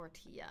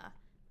tortilla.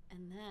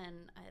 And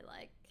then I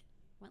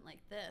went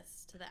like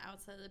this to the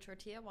outside of the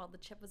tortilla while the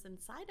chip was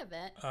inside of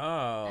it.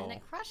 Oh. And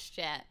it crushed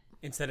it.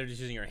 Instead of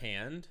just using your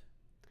hand?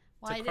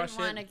 Well, I didn't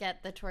want to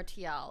get the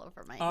tortilla all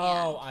over my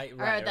hand.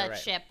 Or the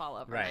chip all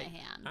over my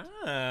hand.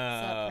 Oh.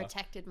 So it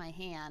protected my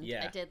hand.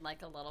 Yeah. I did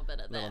like a little bit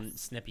of this. Little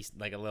snippy,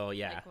 like a little,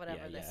 Like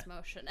whatever this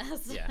motion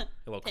is. Yeah.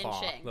 A little Pinching.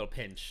 claw. A little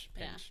pinch.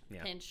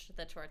 Yeah. Pinch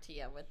the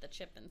tortilla with the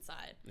chip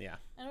inside. Yeah.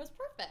 And it was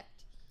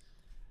perfect.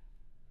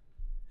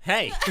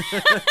 Hey.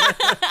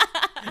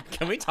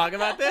 Can we talk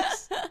about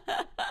this?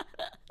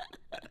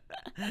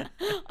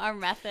 Our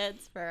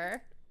methods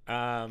for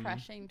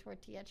crushing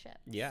tortilla chips.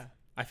 Yeah.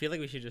 I feel like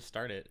we should just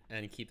start it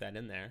and keep that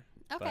in there.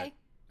 Okay.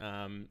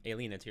 But,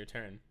 Aileen, it's your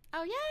turn.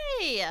 Oh,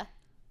 yay!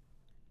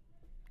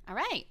 All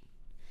right.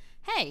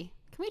 Hey,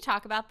 can we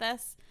talk about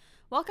this?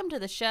 Welcome to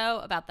the show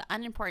about the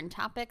unimportant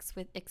topics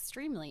with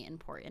extremely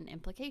important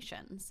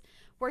implications.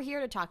 We're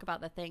here to talk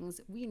about the things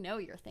we know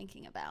you're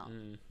thinking about.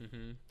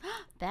 Mm-hmm.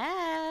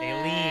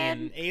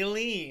 Ben!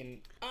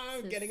 Aileen!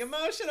 I'm getting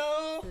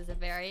emotional! This is a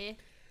very,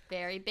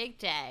 very big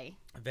day.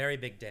 A very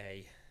big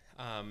day.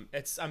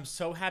 I'm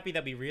so happy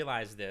that we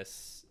realized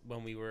this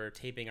when we were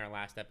taping our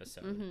last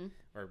episode,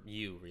 or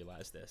you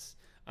realized this.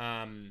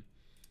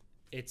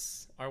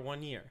 It's our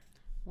 1 year.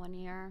 1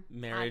 year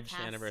marriage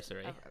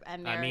anniversary. A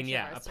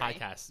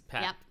podcast.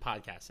 Yep.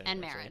 Podcast anniversary. And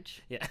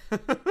marriage. Yeah.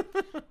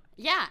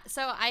 Yeah.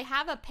 So I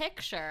have a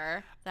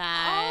picture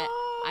that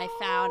I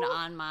found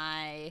on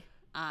my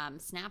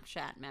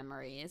Snapchat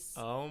memories.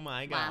 Oh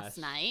my gosh. Last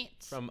night.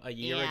 From a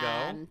year ago.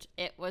 And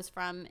it was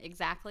from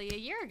exactly a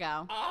year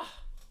ago. Oh.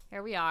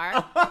 Here we are.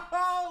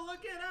 Oh, look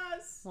at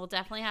us. We'll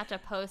definitely have to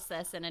post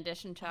this in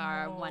addition to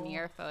our 1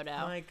 year photo.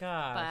 Oh my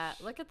gosh.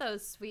 But look at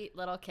those sweet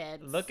little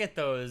kids. Look at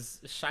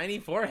those shiny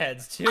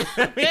foreheads, too.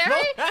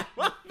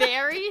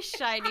 Very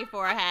shiny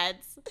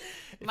foreheads.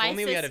 If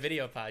only we had a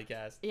video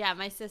podcast. Yeah,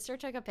 my sister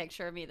took a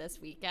picture of me this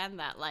weekend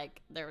that,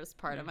 there was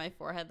part of my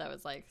forehead that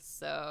was,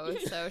 so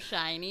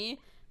shiny.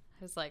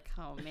 I was like,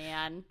 oh,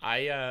 man.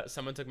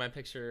 Someone took my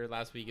picture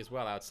last week as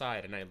well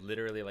outside, and I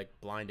literally,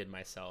 blinded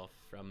myself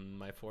from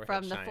my forehead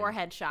shine. From the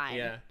forehead shine.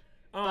 Yeah.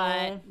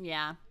 But,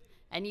 yeah.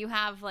 And you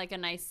have, a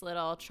nice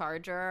little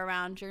charger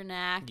around your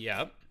neck.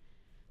 Yep.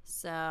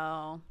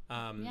 So,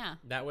 yeah.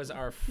 That was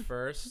our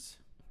first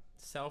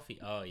selfie.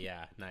 Oh,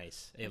 yeah.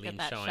 Nice.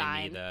 Aileen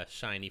showing me the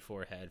shiny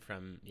forehead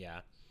from,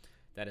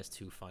 that is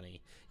too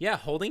funny. Yeah,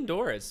 Holding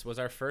Doors was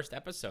our first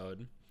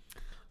episode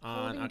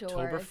on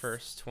October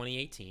 1st,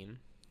 2018.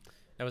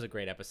 That was a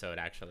great episode,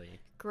 actually.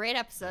 Great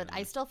episode.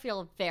 I still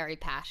feel very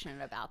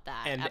passionate about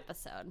that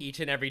episode. Each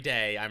and every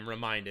day, I'm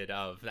reminded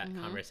of that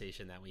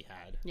conversation that we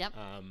had. Yep.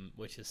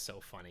 Which is so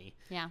funny.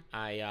 Yeah.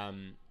 I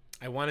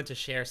wanted to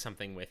share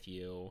something with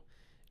you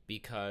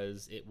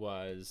because it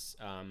was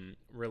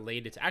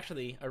related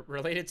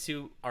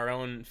to our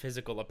own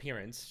physical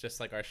appearance,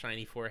 just like our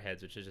shiny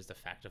foreheads, which is just a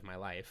fact of my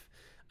life.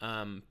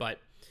 But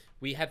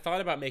we had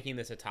thought about making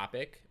this a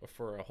topic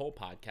for a whole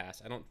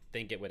podcast. I don't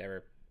think it would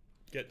ever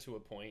get to a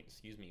point,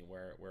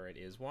 where it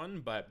is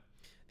one, but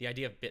the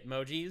idea of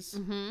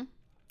Bitmojis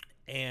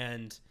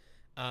and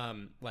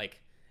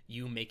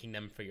you making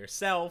them for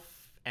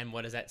yourself, and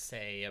what does that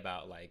say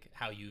about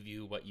how you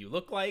view what you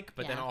look like,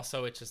 but then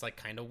also it's just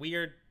kind of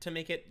weird to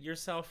make it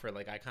yourself, or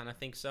I kind of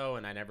think so,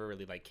 and I never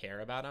really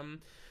care about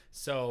them.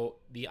 So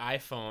the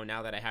iPhone,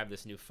 now that I have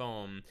this new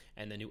phone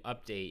and the new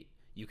update,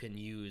 you can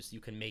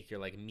make your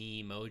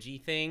me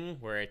emoji thing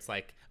where it's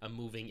a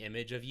moving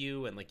image of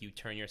you and you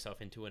turn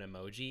yourself into an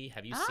emoji.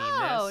 Have you seen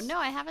this? Oh, no,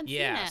 I haven't seen it.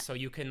 Yeah, so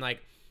you can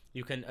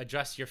you can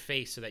adjust your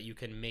face so that you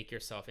can make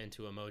yourself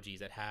into emojis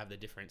that have the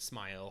different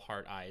smile,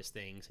 heart, eyes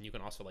things, and you can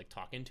also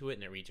talk into it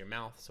and it reads your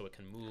mouth so it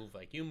can move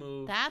like you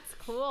move. That's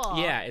cool.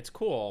 Yeah, it's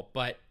cool,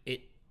 but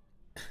it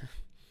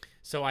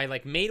so I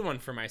made one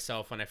for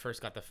myself when I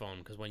first got the phone,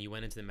 because when you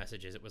went into the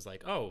messages it was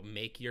oh,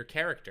 make your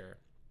character.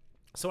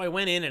 So I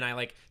went in and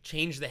I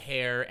changed the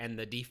hair and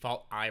the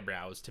default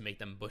eyebrows to make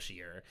them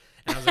bushier.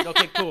 And I was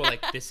okay, cool.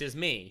 This is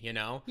me,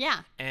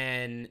 Yeah.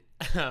 And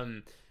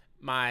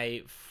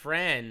my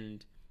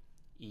friend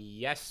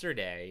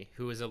yesterday,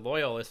 who is a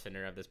loyal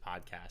listener of this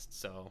podcast,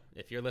 so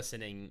if you're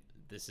listening,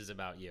 this is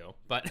about you.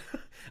 But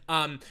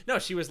no,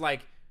 she was I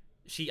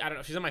don't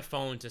know, she's on my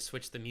phone to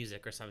switch the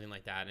music or something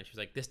like that. And she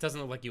was this doesn't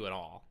look like you at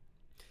all.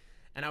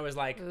 And I was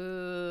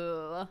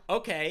ooh.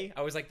 Okay.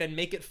 I was then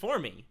make it for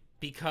me,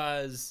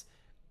 because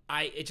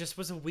it just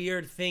was a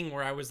weird thing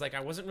where I was I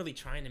wasn't really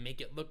trying to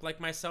make it look like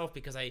myself,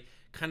 because I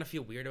kind of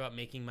feel weird about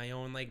making my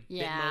own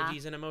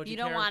Bitmojis and emoji. You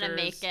don't want to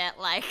make it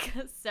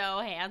so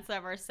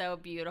handsome or so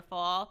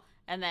beautiful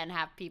and then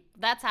have people.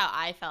 That's how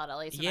I felt, at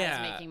least when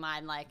I was making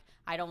mine.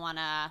 I don't want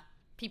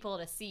people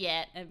to see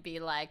it and be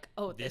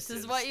oh, this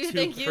is what you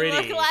think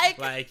pretty. You look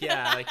like.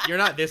 You're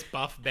not this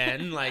buff,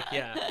 Ben.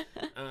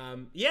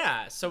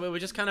 Yeah. So it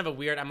was just kind of a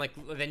weird. I'm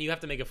then you have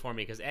to make it for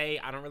me, because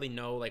I don't really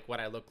know what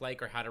I look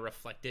like or how to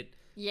reflect it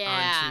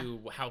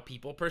onto how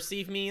people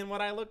perceive me and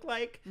what I look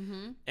like.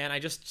 Mm-hmm. And I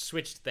just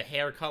switched the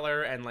hair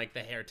color and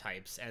the hair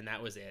types, and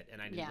that was it. And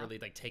I didn't really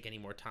take any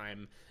more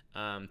time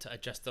to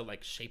adjust the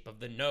like shape of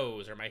the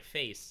nose or my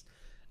face.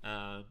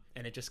 And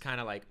it just kind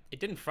of like, it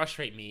didn't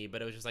frustrate me,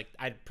 but it was just like,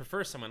 I'd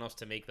prefer someone else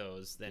to make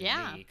those than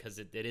me, because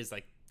it is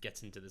like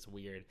gets into this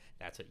weird,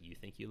 that's what you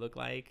think you look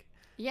like.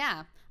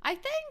 Yeah. I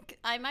think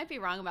I might be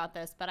wrong about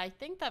this, but I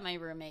think that my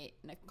roommate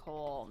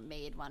Nicole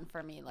made one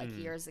for me like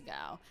years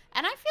ago.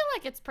 And I feel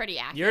like it's pretty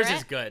accurate. Yours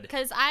is good.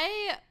 Because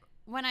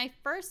when I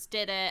first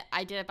did it,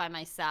 I did it by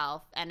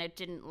myself and it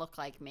didn't look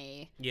like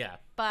me. Yeah.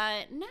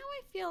 But now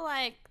I feel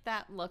like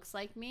that looks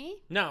like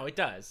me. No, it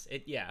does.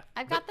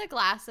 I've got the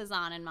glasses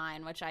on in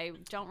mine, which I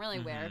don't really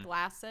wear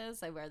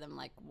glasses. I wear them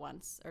like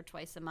once or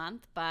twice a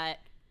month. But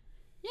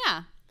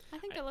yeah, I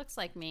think it looks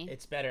like me.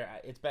 It's better.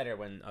 It's better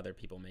when other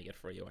people make it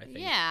for you, I think.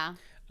 Yeah.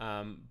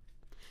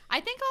 I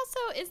think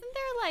also, isn't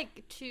there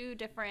like two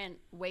different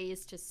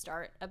ways to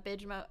start a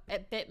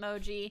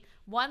Bitmoji?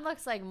 One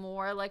looks like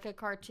more like a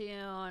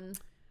cartoon,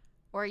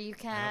 or you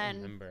can. I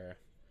don't remember.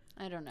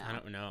 I don't know. I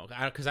don't know,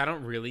 because I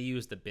don't really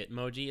use the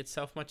Bitmoji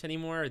itself much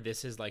anymore.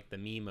 This is like the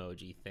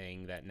Memoji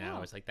thing that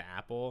now is like the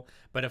Apple.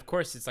 But of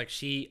course, it's like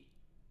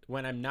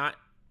when I'm not.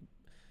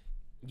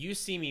 You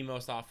see me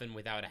most often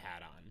without a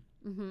hat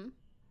on. Mm-hmm.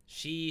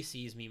 She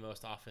sees me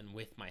most often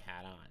with my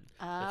hat on.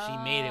 But she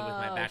made it with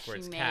my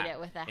backwards cap. She made it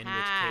with a hat. In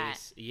which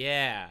case,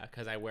 yeah,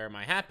 because I wear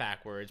my hat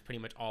backwards pretty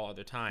much all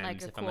other times.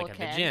 Like if I'm like at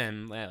the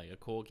gym, like a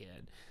cool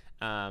kid.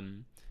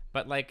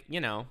 But like,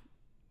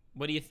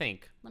 what do you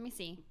think? Let me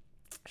see.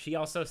 She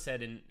also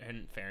said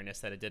in fairness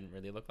that it didn't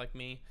really look like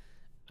me.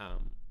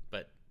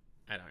 But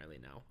I don't really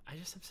know.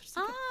 I'm such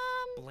like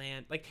a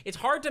bland. Like, it's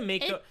hard to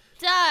make. It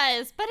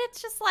does, but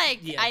it's just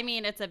like, I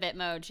mean, it's a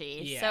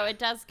Bitmoji, so it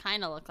does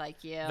kind of look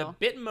like you. The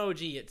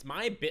Bitmoji,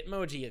 my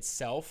Bitmoji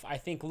itself, I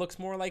think looks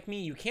more like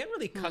me. You can't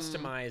really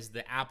customize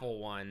the Apple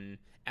one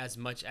as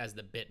much as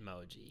the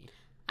Bitmoji.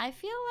 I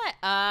feel like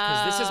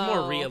because this is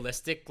more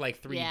realistic,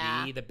 like 3D.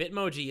 Yeah. The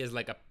Bitmoji is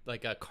like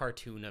a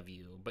cartoon of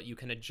you, but you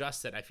can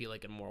adjust it, I feel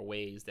like, in more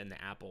ways than the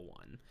Apple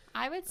one.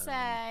 I would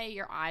say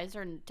your eyes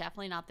are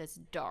definitely not this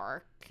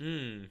dark,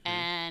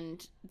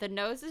 and the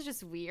nose is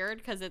just weird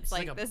because it's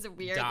like this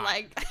weird dot.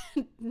 Like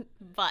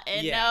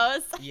button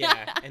nose.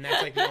 Yeah, and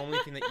that's like the only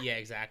thing that. Yeah,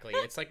 exactly.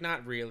 It's like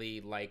not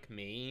really like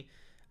me.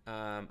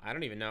 I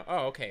don't even know.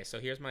 Oh, okay. So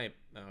here's my.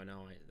 Oh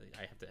no,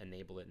 I have to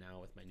enable it now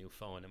with my new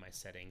phone and my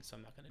settings, so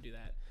I'm not going to do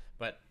that.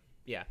 But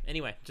yeah.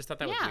 Anyway, just thought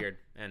that was weird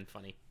and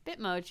funny.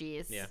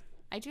 Bitmojis. Yeah.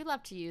 I do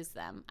love to use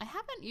them. I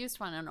haven't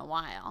used one in a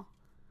while.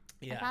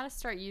 Yeah. I gotta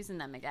start using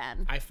them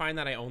again. I find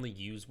that I only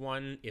use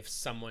one if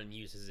someone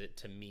uses it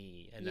to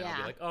me, and then I'll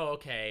be like, "Oh,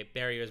 okay,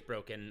 barrier's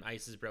broken,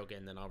 ice is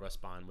broken," then I'll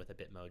respond with a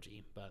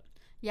Bitmoji. But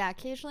yeah,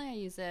 occasionally I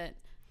use it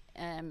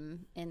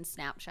in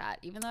Snapchat,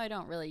 even though I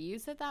don't really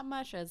use it that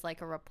much as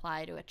like a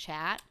reply to a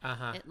chat.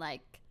 It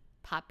like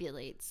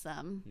populates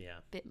some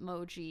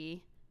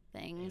Bitmoji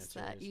things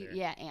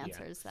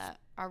answers that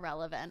are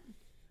relevant.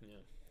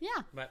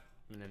 Yeah. But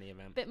in any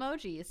event,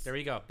 Bitmojis. There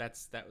we go.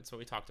 That's what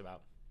we talked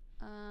about.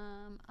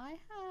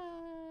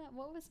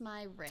 What was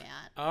my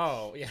rant?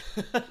 Oh, yeah.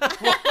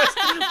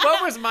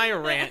 what was my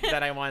rant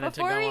that I wanted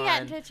to go on? Before we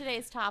get into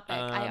today's topic,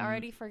 I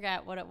already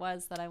forgot what it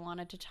was that I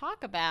wanted to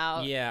talk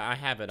about. Yeah, I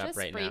have it up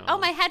right now. Oh,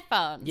 my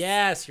headphones.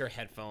 Yes, your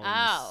headphones.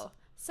 Oh,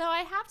 so I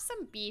have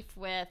some beef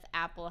with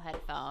Apple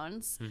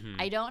headphones.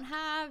 I don't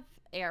have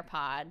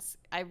AirPods.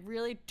 I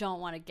really don't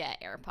want to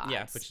get AirPods.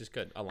 Yeah, which is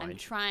good. Aligned. I'm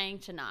trying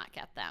to not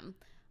get them.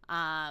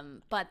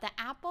 But the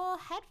Apple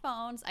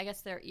headphones, I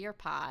guess they're ear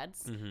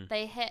pods.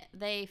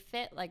 They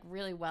fit like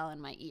really well in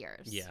my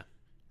ears. Yeah.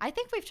 I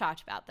think we've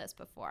talked about this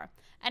before.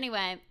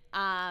 Anyway,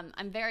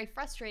 I'm very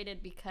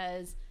frustrated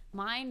because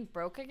mine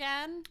broke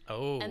again.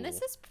 Oh. And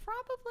this is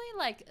probably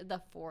like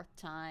the fourth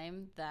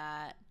time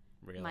that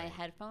my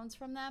headphones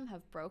from them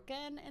have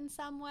broken in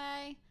some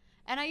way.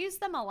 And I use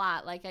them a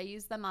lot. Like I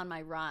use them on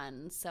my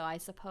runs. So I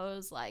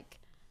suppose like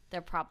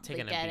they're probably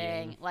taking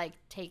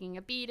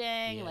a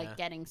beating, like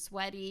getting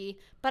sweaty.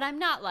 But I'm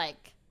not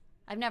like,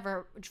 I've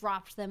never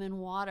dropped them in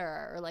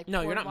water or like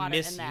no, you're not water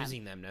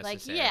misusing them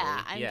necessarily.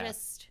 Like, I'm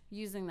just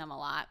using them a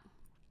lot.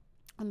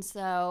 And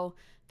so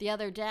the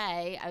other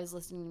day I was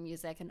listening to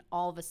music and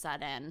all of a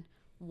sudden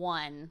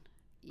one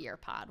ear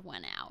pod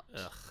went out.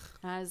 Ugh.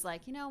 And I was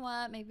like, you know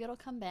what? Maybe it'll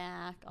come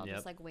back. I'll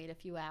just like wait a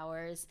few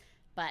hours.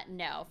 But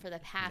no, for the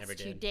past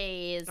 2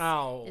 days,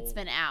 it's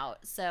been out.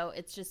 So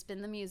it's just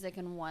been the music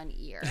in one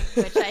ear,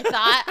 which I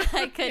thought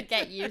I could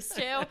get used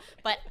to.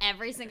 But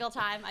every single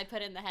time I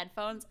put in the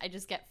headphones, I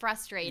just get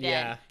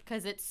frustrated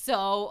because it's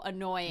so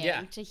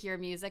annoying to hear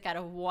music out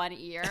of one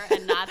ear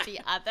and not the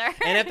other.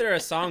 And if there are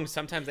songs,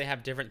 sometimes they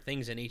have different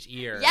things in each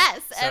ear.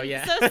 Yes. So,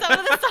 so some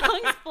of the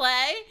songs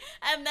play,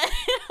 and then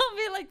it'll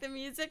be like the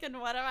music in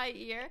one of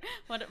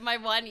my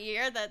one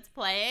ear that's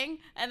playing,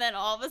 and then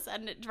all of a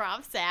sudden it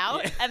drops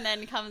out, and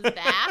then comes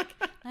back.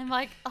 I'm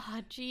like, oh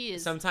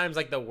geez. Sometimes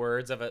like the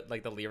words of it,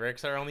 like the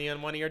lyrics are only in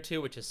one ear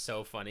too, which is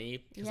so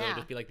funny because it'll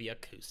just be like the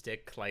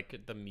acoustic, like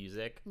the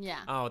music. Yeah.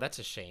 Oh, that's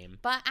a shame.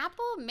 But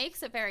Apple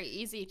makes it very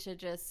easy to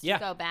just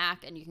go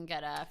back and you can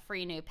get a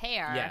free new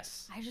pair.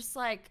 Yes. I've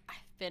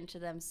been to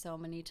them so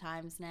many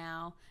times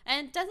now,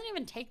 and it doesn't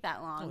even take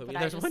that long. Oh, but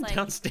there's I just one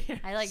downstairs.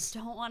 I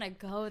don't want to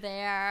go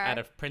there Out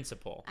of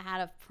principle.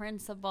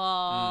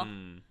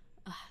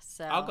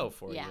 So I'll go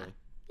for you.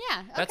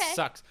 Yeah. Okay. That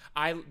sucks.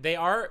 I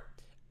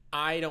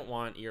don't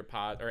want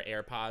earpods or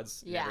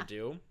AirPods. Yeah. Never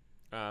do.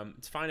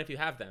 It's fine if you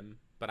have them,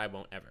 but I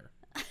won't ever.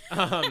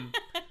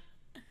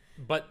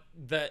 But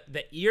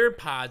the ear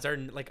pods are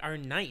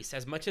nice.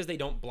 As much as they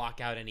don't block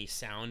out any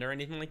sound or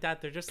anything like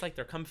that, they're just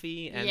they're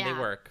comfy and they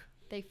work.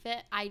 They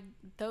fit.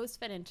 Those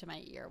fit into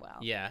my ear well.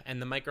 Yeah,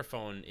 and the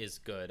microphone is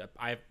good.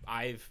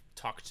 I've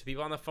talked to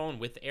people on the phone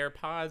with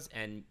AirPods,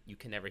 and you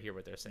can never hear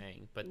what they're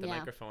saying. But the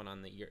microphone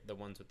on the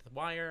ones with the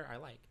wire, I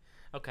like.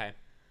 Okay.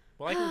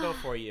 Well, I can go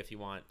for you if you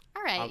want.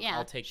 All right,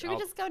 I'll take. Should we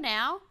just go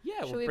now?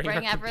 Yeah. Should we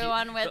bring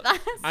everyone with us?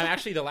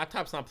 Actually, the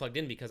laptop's not plugged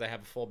in because I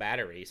have a full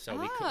battery, so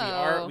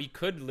we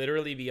could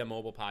literally be a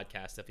mobile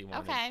podcast if you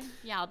wanted. Okay.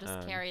 Yeah, I'll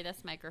just carry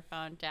this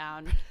microphone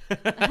down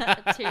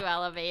 2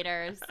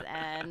 elevators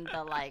and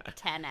the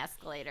 10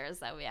 escalators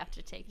that we have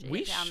to take to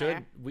get down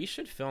there. We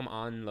should film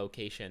on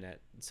location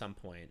at some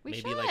point. We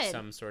Maybe should.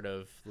 some sort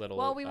of little.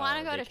 Well, we want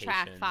to go vacation. to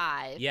track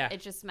 5. Yeah.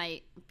 It just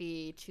might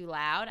be too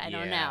loud. I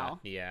don't know.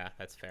 Yeah,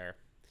 that's fair.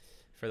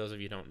 For those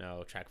of you who don't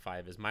know, Track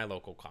 5 is my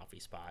local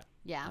coffee spot.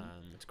 Yeah.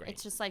 It's great.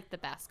 It's just the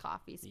best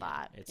coffee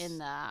spot in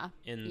the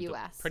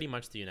U.S. Pretty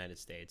much the United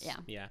States. Yeah.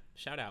 Yeah.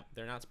 Shout out.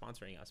 They're not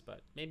sponsoring us,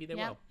 but maybe they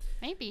will.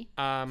 Maybe.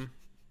 All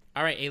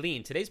right,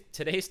 Aileen,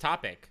 today's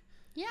topic.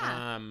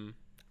 Yeah.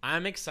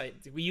 I'm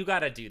excited. You got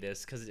to do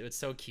this because it's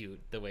so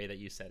cute the way that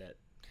you said it.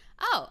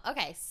 Oh,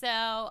 okay.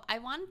 So I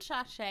wanted to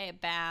talk today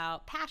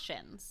about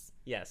passions.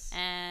 Yes.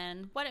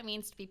 And what it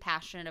means to be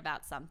passionate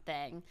about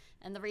something.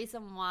 And the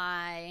reason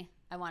why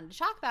I wanted to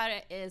talk about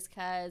it is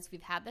because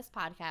we've had this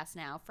podcast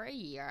now for a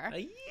year.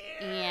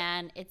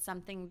 And it's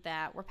something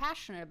that we're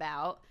passionate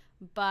about,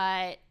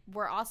 but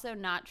we're also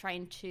not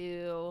trying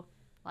to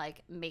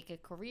make a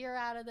career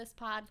out of this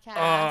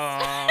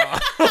podcast.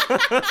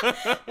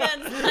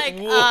 It's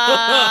what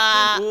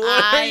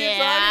are you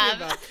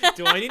talking about?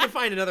 Do I need to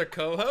find another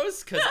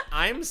co-host? Because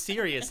I'm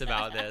serious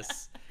about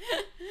this.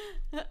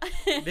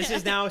 This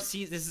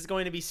is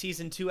going to be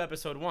season 2,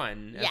 episode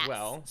 1 as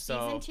well.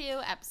 So season 2,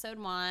 episode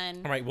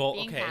 1. All right. Well,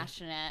 being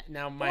passionate.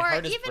 Now my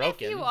heart is broken. Or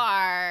even if you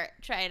are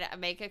trying to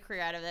make a career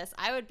out of this,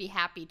 I would be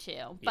happy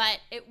to. But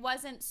it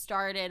wasn't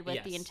started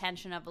with the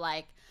intention of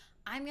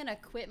I'm gonna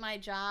quit my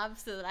job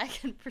so that I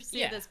can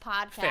pursue this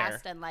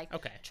podcast and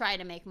try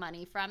to make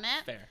money from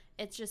it. Fair.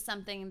 It's just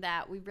something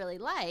that we really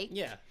like.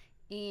 Yeah.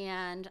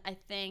 And I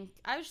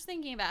was just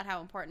thinking about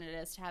how important it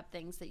is to have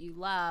things that you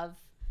love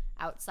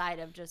outside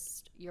of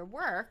just your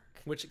work.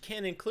 Which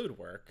can include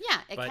work.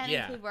 Yeah, it can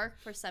include work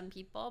for some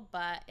people,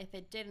 but if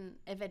it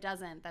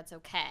doesn't, that's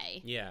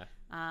okay. Yeah.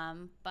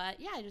 But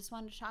yeah, I just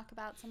wanted to talk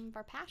about some of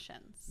our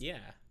passions.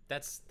 Yeah.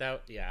 That's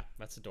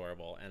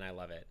adorable and I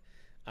love it.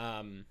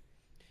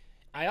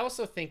 I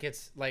also think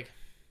it's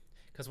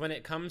because when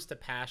it comes to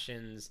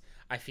passions,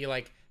 I feel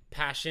like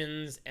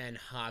passions and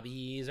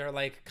hobbies are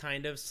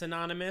kind of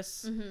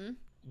synonymous. Mm-hmm.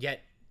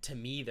 Yet to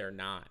me, they're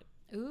not.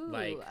 Ooh,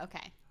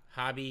 okay.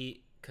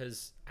 Hobby,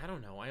 because I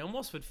don't know. I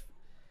almost would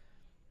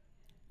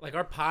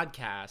our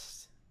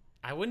podcast.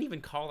 I wouldn't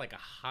even call a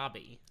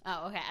hobby.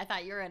 Oh, okay. I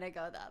thought you were gonna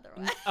go the other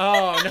way.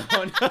 Oh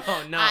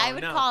no. I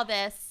would call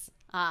this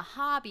a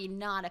hobby,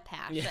 not a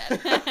passion.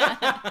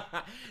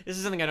 Yeah. This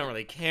is something I don't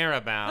really care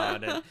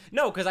about.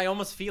 No, because I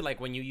almost feel like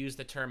when you use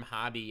the term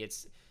hobby,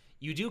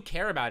 you do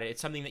care about it.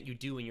 It's something that you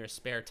do in your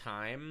spare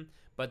time.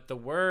 But the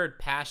word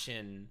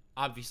passion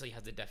obviously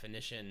has a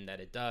definition that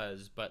it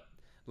does, but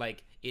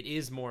it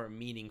is more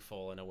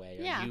meaningful in a way.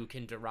 Yeah. Or you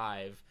can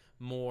derive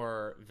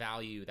more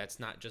value that's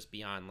not just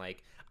beyond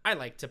I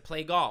like to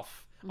play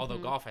golf. Mm-hmm. Although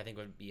golf, I think,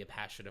 would be a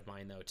passion of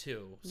mine, though,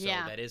 too. So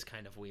that is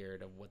kind of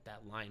weird of what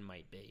that line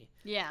might be.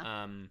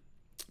 Yeah.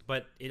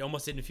 But it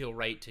almost didn't feel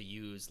right to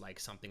use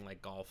something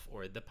like golf,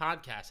 or the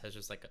podcast has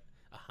just a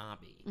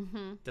hobby.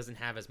 Mm-hmm. Doesn't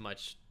have as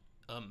much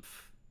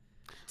oomph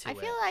to it.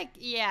 I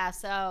feel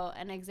so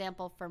an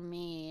example for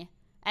me,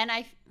 and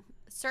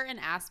certain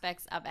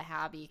aspects of a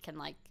hobby can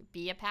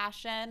be a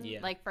passion. Yeah.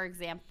 For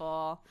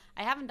example,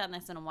 I haven't done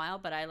this in a while,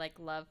 but I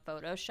love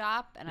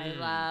Photoshop, and I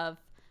love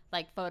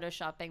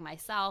photoshopping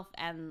myself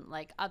and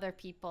other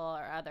people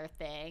or other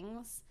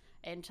things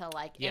into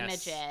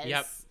images.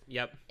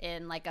 Yep.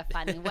 In a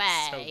funny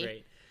way. So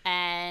great.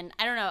 And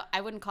I don't know, I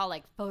wouldn't call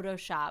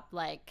Photoshop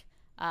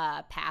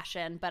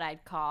passion, but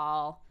I'd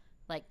call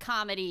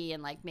comedy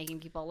and making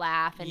people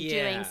laugh and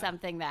doing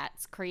something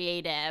that's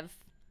creative,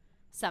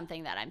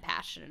 something that I'm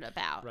passionate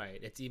about. Right.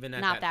 It's even at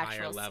not that the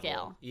higher actual level.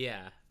 Skill.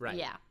 Yeah. Right.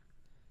 Yeah.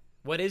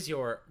 What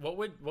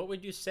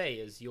would you say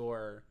is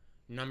your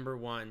number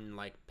one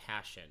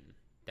passion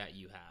that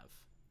you have?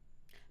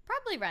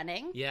 Probably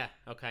running. Yeah.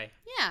 Okay.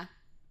 Yeah.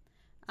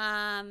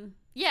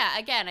 Yeah,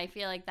 again, I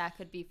feel that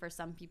could be for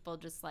some people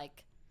just a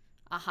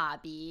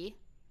hobby,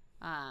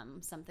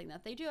 something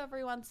that they do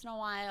every once in a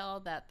while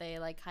that they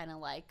kind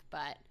of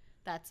but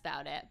that's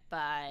about it.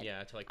 But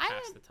yeah, to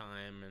pass the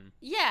time. And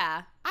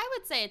yeah, I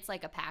would say it's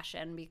a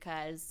passion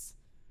because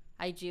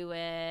I do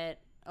it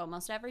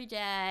almost every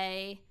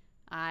day.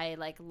 I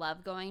like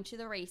love going to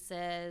the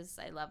races.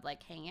 I love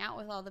like hanging out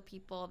with all the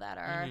people that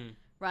are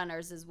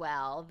runners as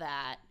well,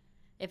 that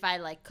if I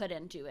like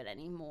couldn't do it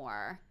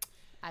anymore,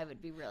 I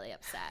would be really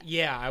upset.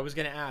 Yeah, I was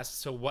going to ask,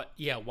 so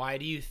why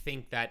do you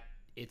think that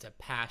it's a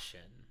passion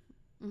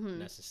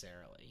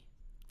necessarily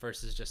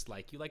versus just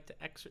like you like to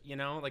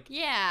like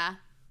Yeah.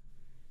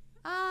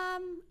 I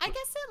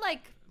guess it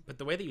like, but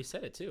the way that you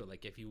said it too,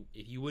 like if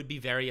you would be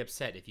very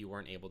upset if you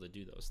weren't able to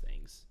do those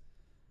things.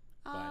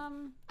 I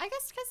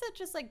guess because it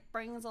just like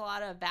brings a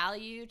lot of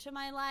value to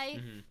my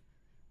life.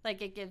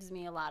 Like it gives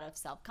me a lot of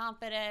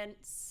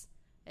self-confidence.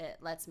 It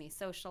lets me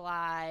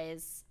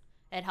socialize.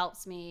 It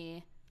helps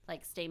me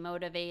like stay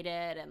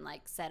motivated and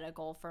like set a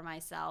goal for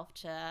myself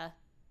to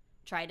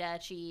try to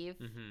achieve.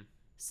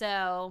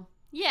 So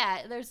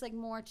yeah, there's like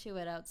more to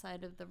it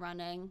outside of the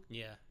running.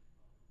 Yeah.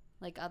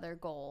 Like other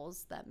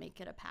goals that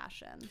make it a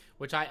passion.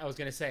 Which I was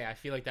going to say, I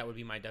feel like that would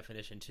be my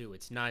definition too.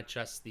 It's not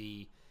just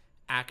the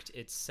act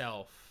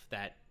itself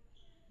that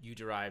you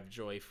derive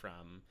joy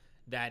from.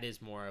 That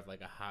is more of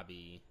like a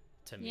hobby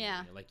to me.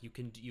 Yeah. Like you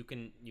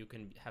can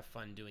have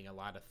fun doing a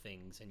lot of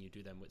things and you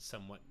do them with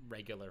somewhat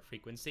regular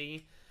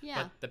frequency.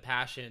 Yeah. But the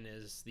passion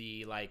is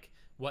the like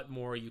what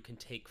more you can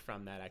take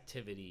from that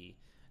activity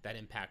that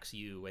impacts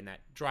you and that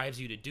drives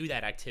you to do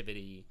that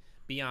activity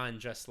beyond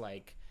just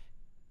like,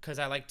 because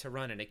I like to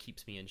run and it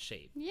keeps me in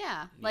shape.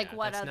 Yeah. Like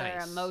what other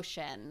nice.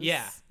 emotions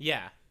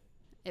Yeah.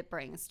 it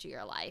brings to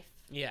your life.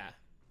 Yeah.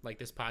 Like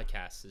this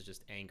podcast is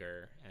just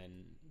anger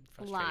and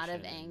frustration. A lot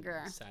of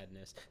anger.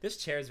 Sadness. This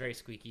chair is very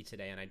squeaky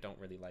today and I don't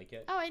really like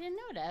it. Oh, I didn't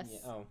notice.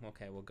 Yeah. Oh,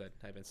 okay. Well, good.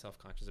 I've been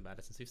self-conscious about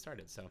it since we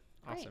started. So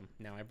Great. Awesome.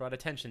 Now I brought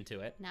attention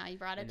to it. Now you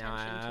brought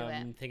attention to it.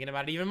 I'm thinking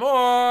about it even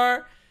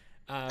more.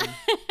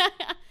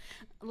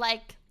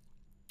 Like,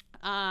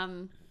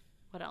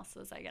 what else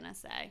was I going to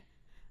say?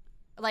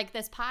 Like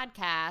this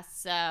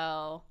podcast,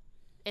 so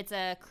it's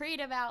a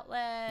creative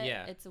outlet.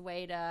 Yeah. It's a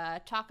way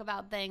to talk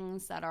about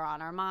things that are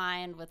on our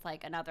mind with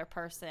like another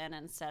person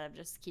instead of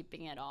just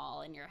keeping it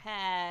all in your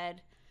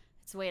head.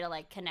 It's a way to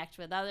like connect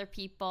with other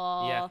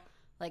people,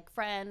 like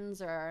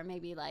friends or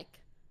maybe like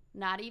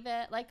not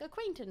even like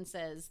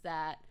acquaintances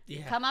that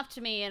come up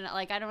to me and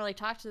like I don't really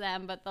talk to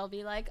them, but they'll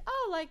be like,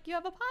 "Oh, like you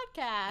have a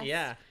podcast."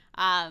 Yeah.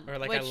 Or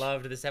like, I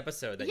loved this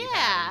episode that you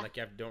had. And, like,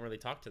 I don't really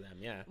talk to them.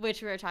 Yeah.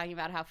 Which we were talking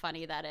about how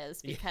funny that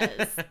is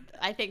because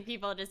I think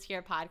people just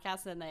hear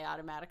podcasts and they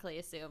automatically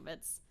assume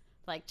it's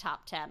like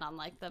top 10 on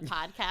like the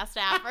podcast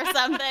app or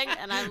something.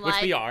 And I'm like,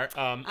 which we are.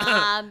 We're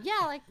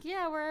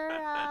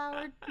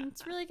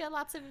it's really good.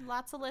 Lots of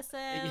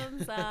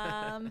listens,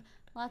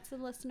 lots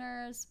of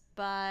listeners.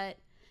 But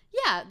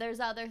yeah,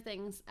 there's other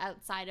things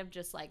outside of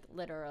just like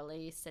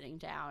literally sitting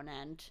down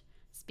and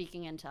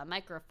speaking into a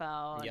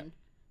microphone. Yep.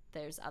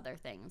 There's other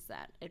things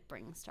that it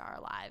brings to our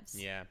lives.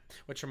 Yeah.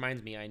 Which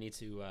reminds me, I need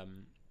to,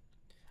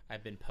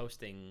 I've been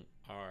posting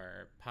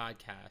our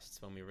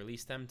podcasts when we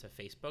release them to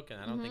Facebook,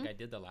 and I don't think I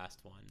did the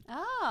last one.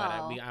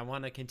 Oh. But I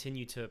want to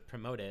continue to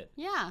promote it.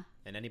 Yeah.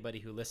 And anybody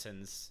who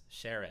listens,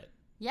 share it.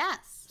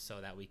 Yes.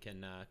 So that we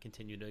can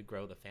continue to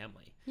grow the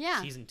family.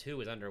 Yeah. Season 2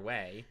 is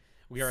underway.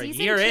 We are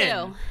Season a year 2.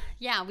 In.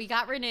 Yeah, we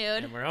got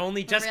renewed. And we're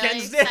only just really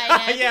getting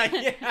started.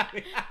 Yeah.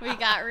 We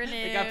got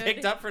renewed. We got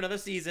picked up for another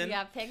season. We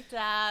got picked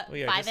up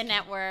by the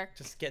network.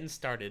 Just getting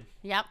started.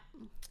 Yep.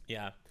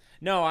 Yeah.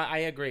 No, I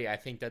agree. I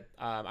think that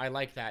I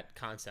like that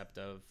concept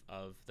of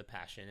the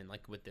passion. And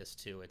like with this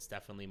too, it's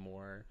definitely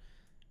more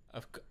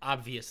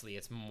obviously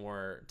it's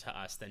more to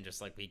us than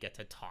just like we get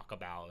to talk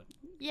about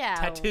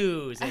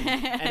tattoos and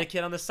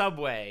etiquette on the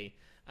subway,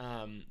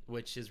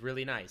 which is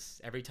really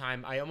nice. Every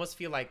time I almost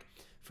feel like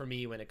for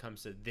me when it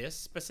comes to this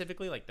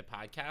specifically, like the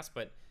podcast,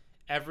 but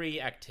every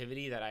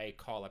activity that I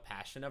call a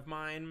passion of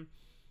mine,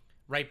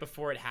 right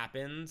before it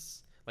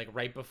happens, like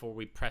right before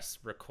we press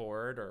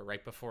record or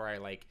right before I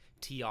like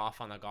tee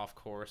off on the golf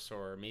course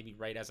or maybe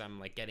right as I'm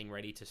like getting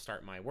ready to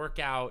start my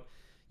workout,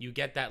 you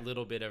get that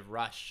little bit of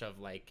rush of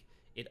like,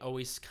 it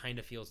always kind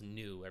of feels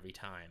new every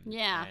time.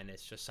 Yeah. And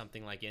it's just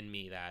something like in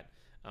me that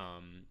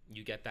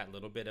you get that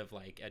little bit of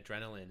like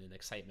adrenaline and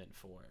excitement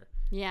for.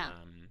 Yeah.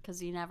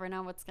 Because you never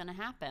know what's going to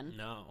happen.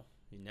 No,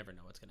 you never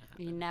know what's going to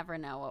happen. You never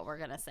know what we're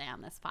going to say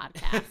on this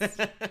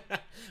podcast.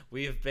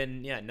 We've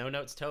been, no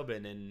notes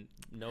Tobin and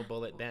no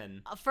bullet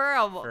Ben. For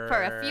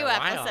a few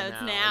episodes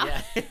now.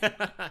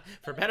 Yeah.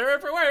 For better or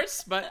for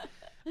worse, but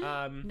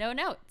no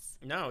notes.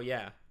 No,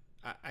 yeah.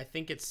 I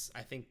think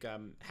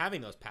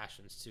having those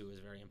passions too is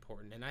very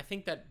important. And I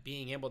think that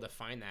being able to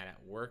find that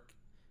at work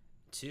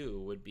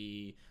too would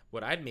be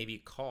what I'd maybe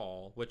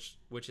call, which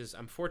is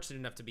I'm fortunate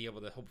enough to be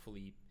able to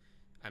hopefully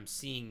I'm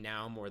seeing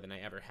now more than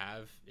I ever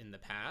have in the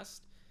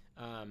past,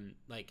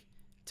 like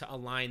to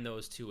align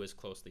those two as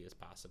closely as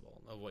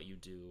possible of what you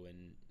do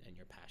and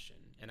your passion.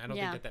 And I don't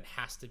think that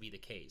has to be the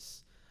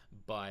case,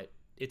 but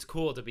it's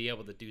cool to be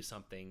able to do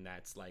something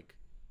that's like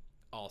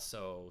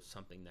also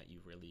something that you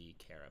really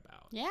care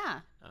about. Yeah.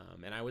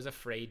 And I was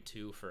afraid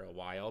too for a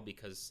while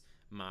because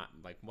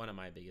one of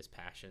my biggest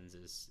passions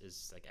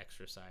is like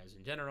exercise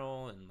in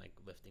general and like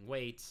lifting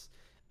weights.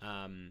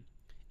 And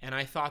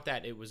I thought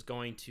that it was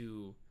going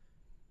to,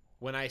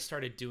 when I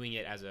started doing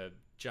it as a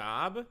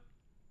job,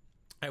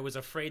 I was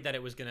afraid that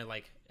it was going to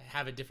like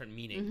have a different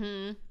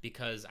meaning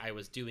because I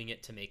was doing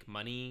it to make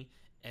money,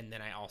 and then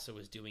I also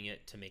was doing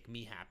it to make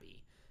me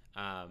happy.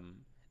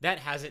 That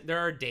hasn't, there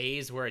are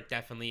days where it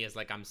definitely is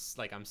like I'm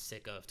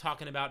sick of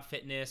talking about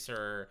fitness,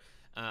 or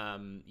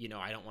you know,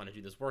 I don't want to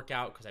do this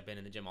workout because I've been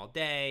in the gym all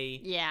day.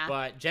 Yeah.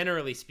 But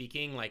generally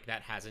speaking, like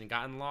that hasn't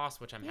gotten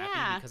lost, which I'm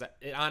happy, because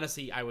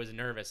honestly, I was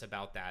nervous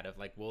about that, of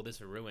like, will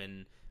this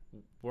ruin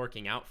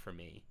working out for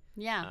me?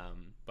 Yeah.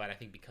 But I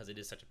think because it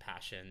is such a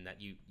passion that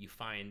you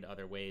find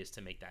other ways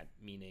to make that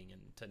meaning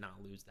and to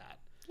not lose that.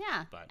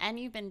 Yeah. But, and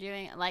you've been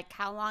doing, like,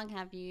 how long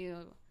have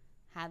you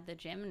had the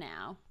gym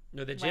now?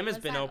 No, the gym has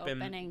been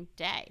open. Opening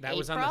day? That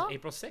was on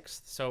April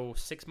 6th. So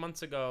 6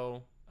 months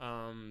ago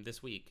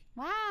this week.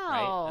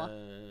 Wow.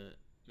 Right?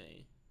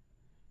 May.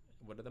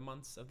 What are the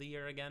months of the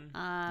year again?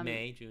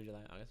 May, June, July,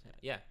 August.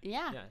 Yeah.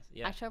 Yeah.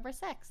 Yeah. October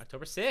 6th.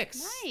 October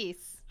 6th.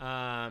 Nice.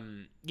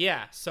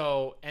 Yeah.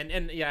 So,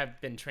 and yeah, I've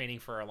been training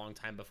for a long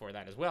time before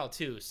that as well,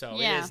 too. So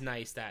it is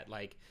nice that,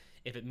 like,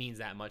 if it means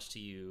that much to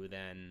you,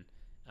 then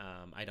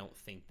I don't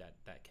think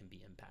that can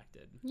be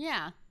impacted.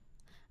 Yeah.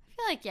 I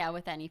feel like, yeah,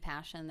 with any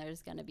passion,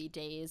 there's going to be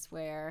days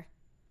where,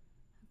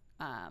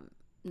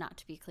 not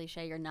to be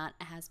cliche, you're not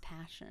as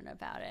passionate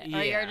about it.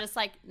 Or you're just,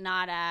 like,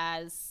 not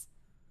as...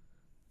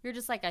 You're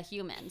just like a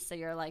human, so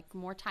you're like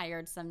more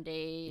tired some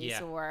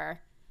days, or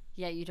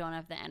you don't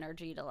have the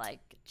energy to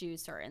like do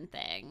certain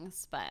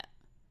things, but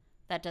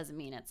that doesn't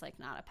mean it's like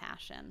not a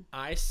passion.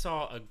 I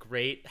saw a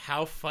great,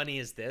 how funny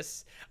is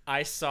this?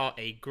 I saw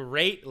a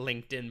great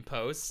LinkedIn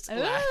post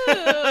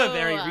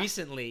very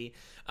recently.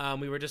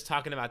 We were just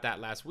talking about that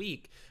last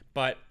week,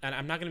 and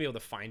I'm not going to be able to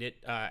find it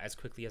as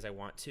quickly as I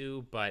want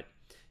to, but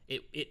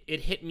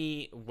it hit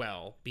me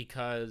well,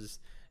 because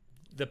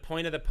the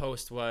point of the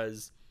post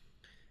was,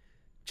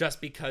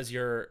 just because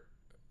you're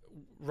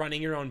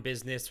running your own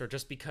business, or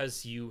just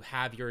because you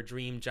have your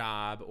dream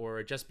job,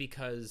 or just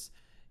because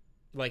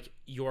like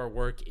your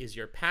work is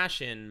your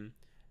passion,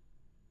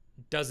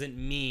 doesn't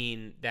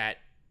mean that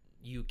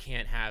you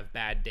can't have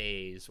bad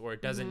days, or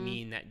it doesn't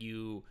mean that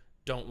you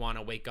don't want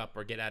to wake up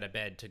or get out of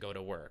bed to go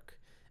to work.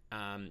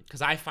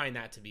 Because I find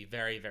that to be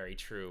very, very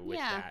true with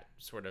that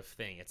sort of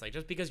thing. It's like,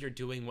 just because you're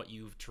doing what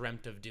you've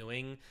dreamt of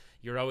doing,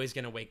 you're always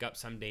going to wake up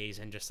some days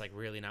and just like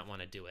really not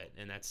want to do it.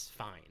 And that's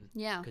fine.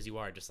 Yeah. Because you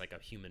are just like a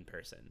human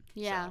person.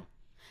 Yeah. So.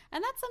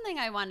 And that's something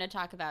I wanted to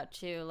talk about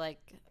too,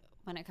 like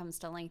when it comes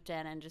to LinkedIn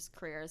and just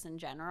careers in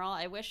general.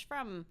 I wish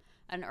from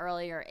an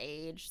earlier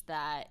age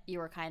that you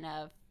were kind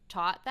of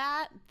taught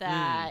that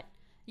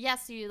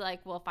yes, you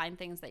like will find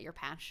things that you're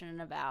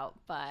passionate about,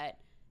 but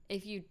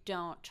if you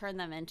don't turn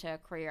them into a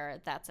career,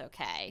 that's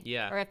okay.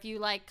 Yeah. Or if you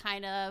like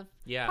kind of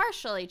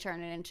partially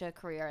turn it into a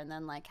career and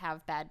then like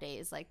have bad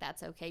days, like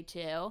that's okay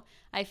too.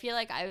 I feel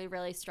like I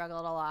really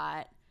struggled a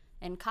lot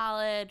in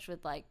college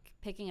with like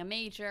picking a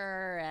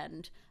major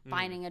and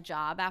finding a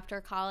job after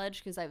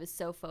college, because I was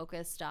so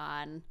focused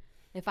on,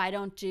 if I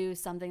don't do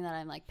something that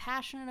I'm like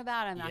passionate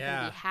about, I'm not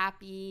going to be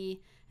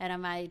happy. And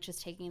am I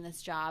just taking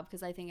this job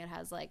because I think it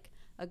has like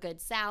a good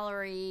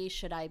salary?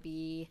 Should I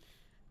be,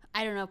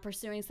 I don't know,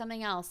 pursuing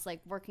something else, like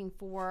working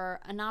for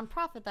a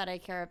nonprofit that I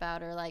care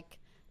about, or like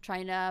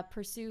trying to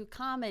pursue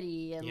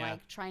comedy and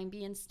like try and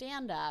be in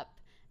stand-up.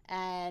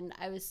 And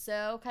I was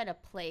so kind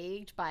of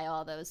plagued by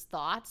all those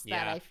thoughts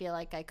that I feel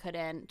like I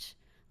couldn't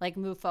like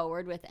move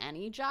forward with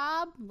any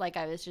job. Like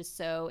I was just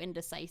so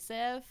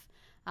indecisive.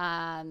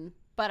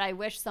 But I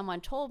wish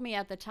someone told me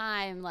at the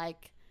time,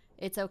 like,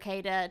 it's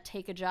okay to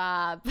take a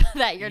job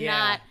that you're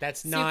not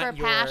super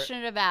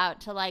passionate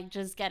about, to like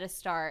just get a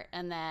start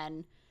and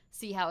then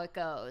see how it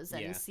goes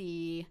and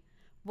see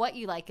what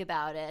you like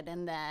about it,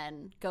 and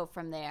then go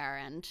from there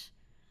and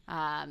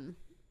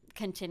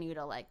continue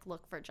to like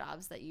look for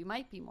jobs that you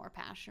might be more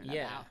passionate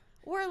about.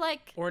 Or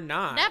like, or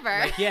not. Never.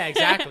 Like, yeah,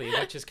 exactly.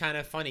 Which is kind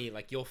of funny.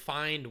 Like you'll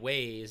find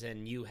ways,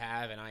 and you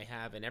have, and I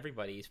have, and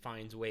everybody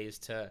finds ways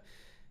to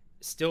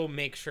still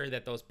make sure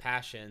that those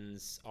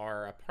passions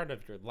are a part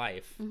of your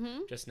life,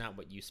 just not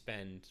what you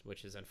spend,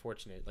 which is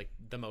unfortunate, like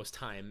the most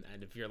time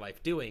and of your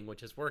life doing,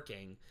 which is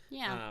working.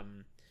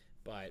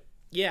 But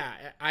yeah,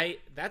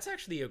 that's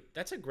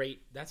a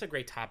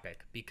great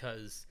topic,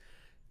 because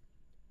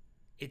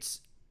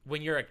it's,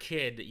 when you're a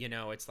kid, you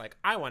know, it's like,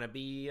 I want to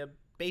be a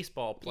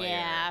baseball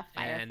player,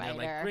 and they're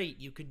like, great,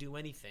 you could do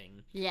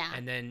anything.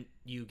 And then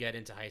you get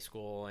into high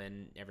school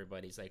and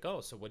everybody's like, oh,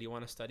 so what do you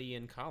want to study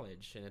in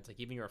college? And it's like,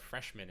 even you're a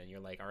freshman and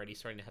you're like already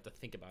starting to have to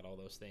think about all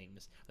those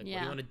things, like what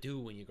do you want to do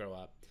when you grow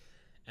up?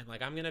 And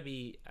like, I'm gonna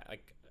be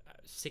like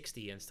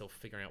 60 and still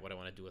figuring out what I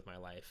want to do with my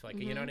life, like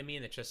you know what I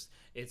mean? It's just,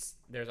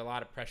 there's a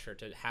lot of pressure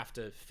to have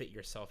to fit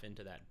yourself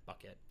into that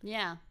bucket.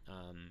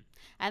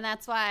 And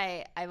that's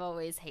why I've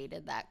always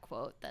hated that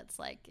quote that's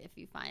like, if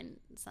you find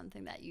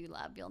something that you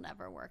love, you'll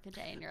never work a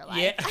day in your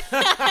life.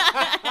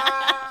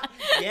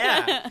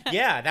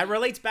 That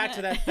relates back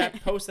to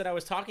that post that I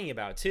was talking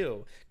about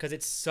too, because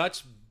it's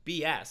such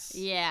BS.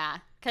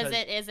 Because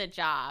it is a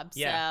job.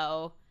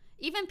 So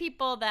even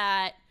people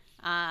that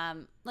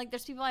like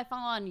there's people I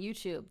follow on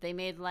YouTube. They're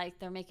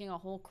making a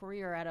whole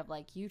career out of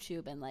like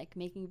YouTube and like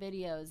making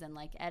videos and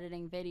like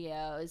editing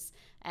videos,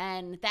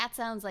 and that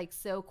sounds like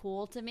so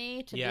cool to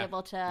me to be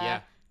able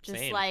to just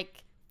same.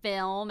 like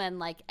film and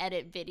like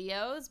edit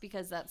videos,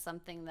 because that's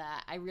something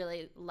that I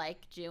really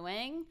like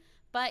doing.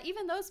 But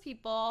even those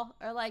people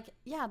are like,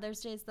 yeah, there's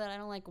days that I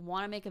don't like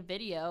want to make a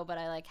video, but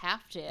I like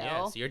have to.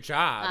 Yeah, it's your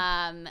job.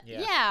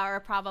 Or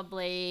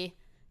probably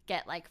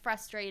get like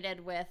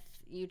frustrated with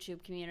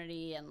YouTube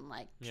community and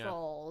like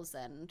trolls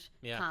and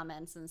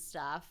comments and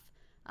stuff.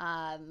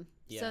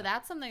 So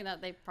that's something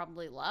that they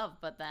probably love,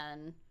 but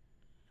then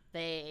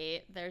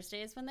there's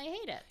days when they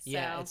hate it. So.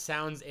 Yeah, it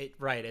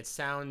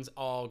sounds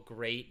all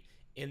great.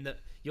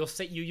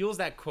 You use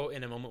that quote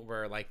in a moment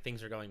where like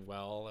things are going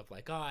well, of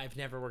like, oh, I've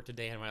never worked a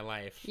day in my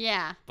life.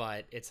 Yeah.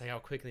 But it's like how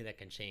quickly that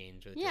can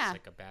change with just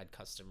like a bad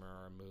customer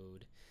or a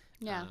mood.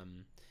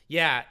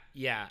 Yeah.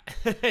 Yeah.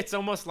 It's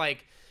almost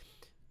like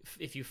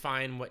if you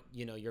find what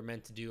you're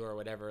meant to do or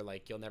whatever,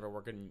 like you'll never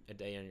work a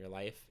day in your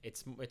life.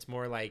 It's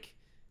more like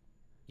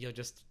you'll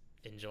just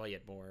enjoy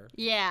it more.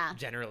 Yeah.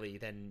 Generally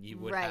than you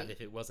would have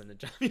if it wasn't a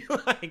job you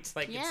liked.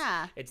 Like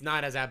it's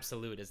not as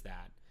absolute as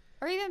that.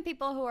 Or even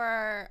people who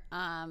are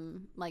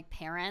like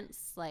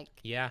parents, like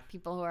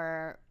people who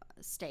are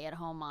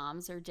stay-at-home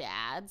moms or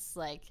dads,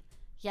 like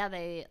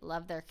they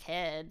love their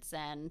kids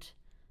and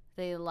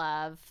they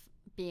love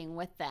being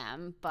with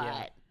them,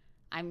 but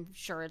I'm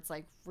sure it's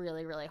like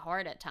really, really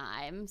hard at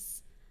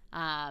times.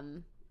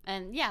 And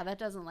that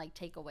doesn't like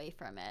take away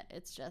from it.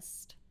 It's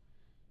just,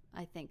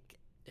 I think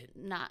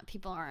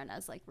people aren't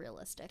as like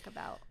realistic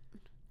about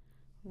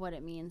what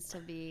it means to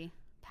be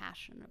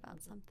passionate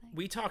about something.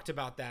 We talked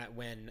about that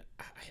when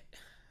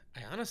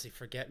I honestly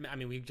forget. I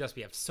mean, we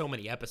have so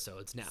many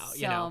episodes now.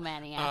 So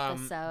many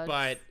episodes.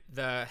 But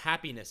the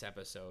happiness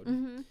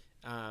episode,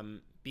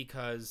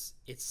 because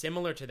it's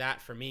similar to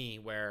that for me,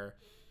 where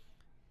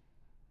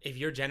if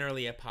you're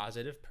generally a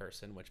positive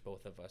person, which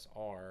both of us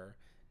are,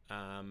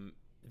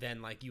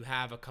 then like you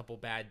have a couple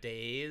bad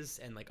days,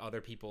 and like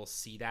other people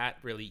see that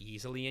really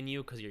easily in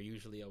you because you're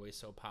usually always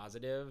so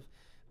positive.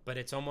 But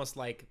it's almost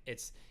like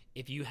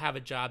if you have a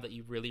job that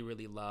you really,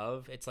 really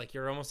love, it's like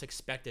you're almost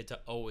expected to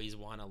always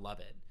want to love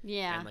it.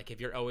 Yeah. And like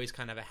if you're always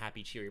kind of a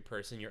happy, cheery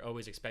person, you're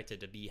always expected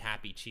to be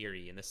happy,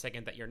 cheery. And the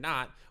second that you're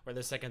not, or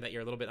the second that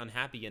you're a little bit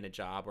unhappy in a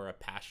job or a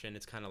passion,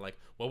 it's kind of like,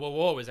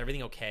 whoa, is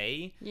everything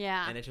okay?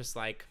 Yeah. And it's just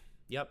like,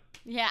 yep.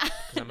 Yeah.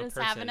 I'm just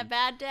person. Having a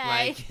bad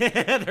day.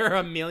 Like there are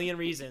a million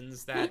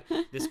reasons that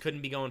this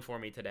couldn't be going for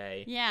me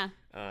today. Yeah.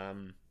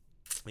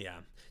 Yeah.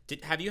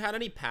 Have you had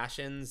any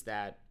passions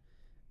that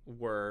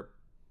were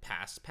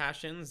past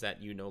passions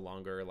that you no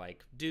longer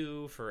like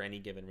do for any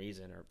given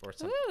reason or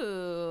something?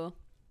 Ooh.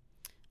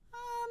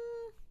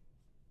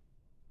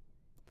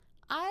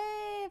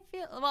 I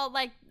feel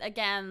like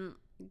again,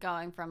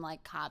 going from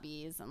like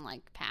hobbies and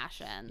like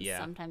passions,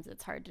 sometimes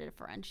it's hard to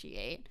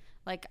differentiate.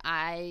 Like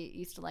I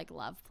used to like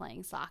love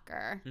playing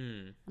soccer,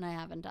 and I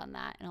haven't done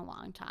that in a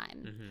long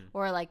time.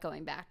 Or like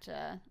going back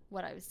to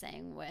what I was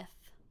saying with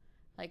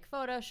like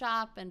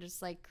Photoshop and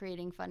just like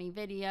creating funny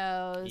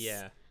videos.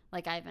 Yeah.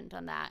 Like I haven't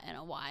done that in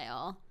a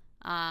while.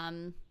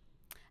 And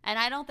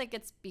I don't think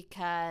it's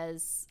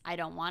because I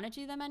don't want to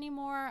do them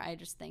anymore. I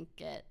just think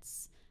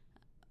it's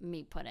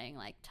me putting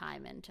like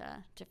time into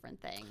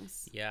different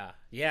things. Yeah.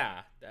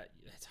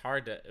 It's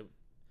hard to.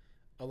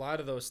 A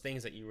lot of those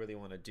things that you really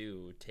want to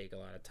do take a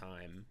lot of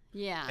time.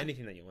 Yeah.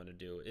 Anything that you want to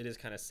do, it is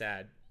kind of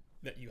sad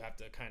that you have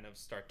to kind of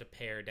start to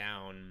pare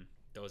down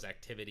those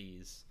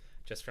activities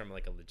just from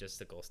like a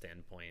logistical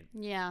standpoint.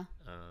 Yeah.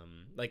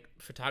 Like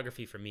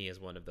photography for me is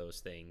one of those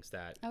things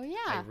that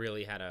I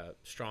really had a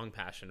strong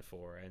passion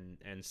for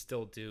and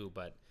still do,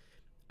 but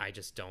I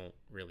just don't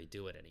really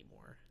do it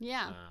anymore.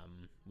 Yeah.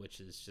 Which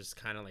is just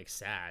kind of like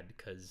sad,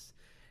 because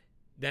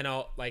then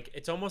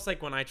it's almost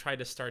like when I tried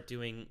to start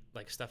doing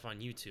like stuff on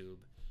YouTube,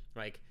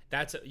 like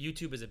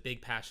YouTube is a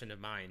big passion of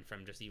mine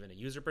from just even a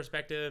user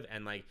perspective.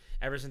 And like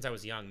ever since I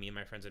was young, me and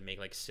my friends would make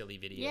like silly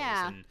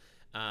videos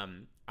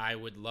and I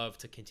would love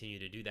to continue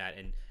to do that.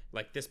 And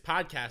like this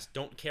podcast,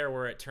 don't care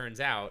where it turns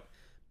out,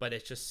 but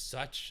it's just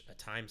such a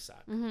time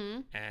suck.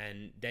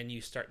 And then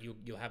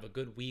you'll have a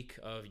good week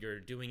of you're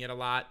doing it a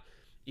lot.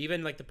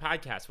 Even like the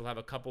podcast, we'll have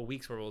a couple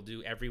weeks where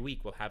every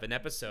week we'll have an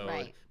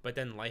episode, but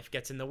then life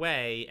gets in the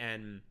way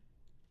and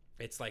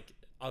it's like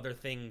other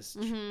things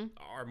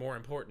are more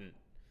important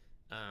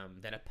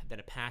than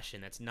a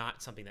passion that's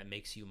not something that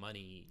makes you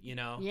money,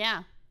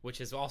 Yeah. Which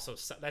is also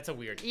that's a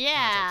weird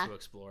concept to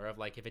explore. Of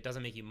like, if it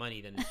doesn't make you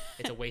money, then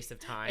it's a waste of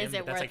time. Is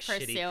it that's worth like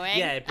pursuing? Shitty.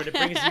 Yeah, but it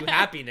brings you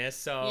happiness.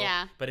 So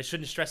but it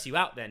shouldn't stress you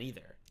out then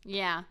either.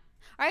 Yeah.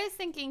 I was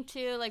thinking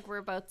too, like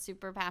we're both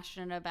super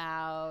passionate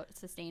about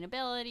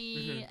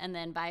sustainability and the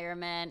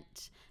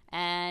environment.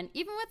 And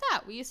even with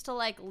that, we used to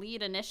like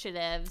lead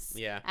initiatives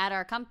at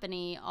our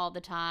company all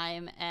the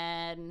time.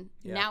 And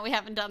now we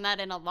haven't done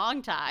that in a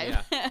long time.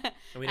 Yeah.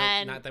 And we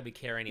don't, not that we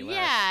care any less.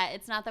 Yeah.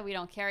 It's not that we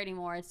don't care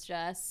anymore. It's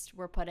just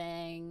we're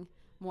putting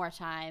more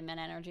time and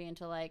energy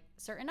into like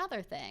certain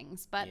other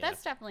things. But Yeah.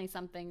 that's definitely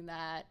something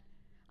that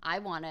I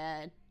want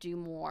to do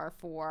more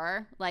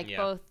for, like Yeah.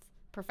 both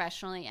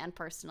professionally and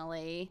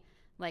personally.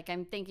 Like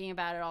I'm thinking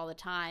about it all the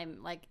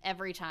time. Like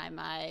every time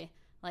I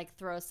like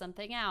throw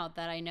something out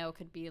that I know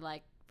could be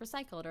like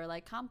recycled or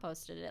like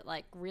composted, it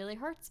like really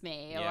hurts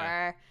me.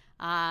 Yeah.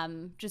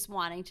 Or just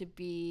wanting to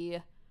be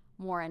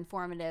more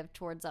informative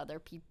towards other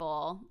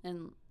people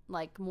and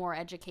like more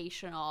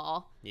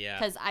educational, Yeah.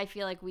 because I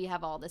feel like we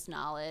have all this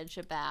knowledge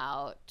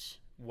about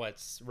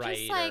What's right,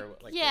 just like, or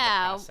like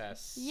yeah, the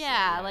process.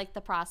 yeah, like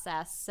the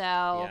process. So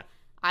Yeah.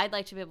 I'd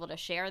like to be able to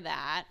share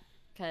that,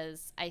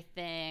 because I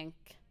think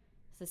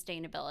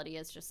sustainability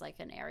is just like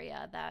an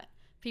area that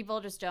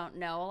people just don't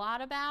know a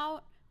lot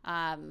about,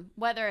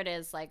 whether it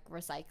is like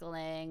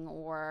recycling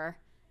or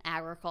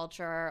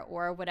agriculture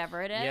or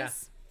whatever it is. Yeah.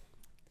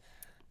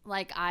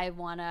 Like I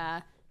want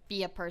to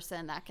be a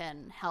person that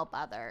can help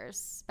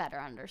others better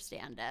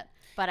understand it,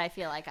 but I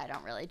feel like I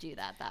don't really do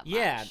that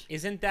Yeah. much.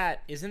 Isn't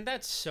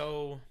that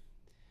so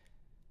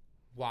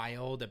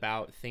wild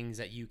about things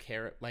that you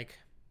care, like,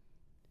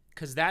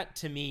 because that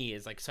to me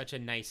is like such a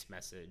nice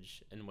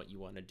message in what you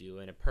want to do,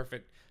 and a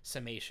perfect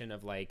summation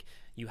of like,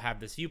 you have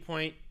this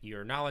viewpoint,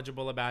 you're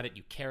knowledgeable about it,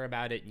 you care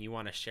about it, and you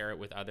want to share it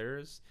with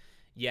others,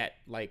 yet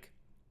like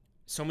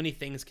so many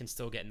things can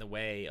still get in the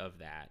way of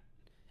that.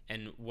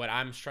 And what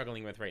I'm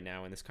struggling with right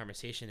now in this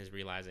conversation is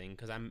realizing,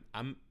 because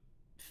I'm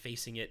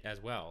facing it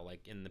as well,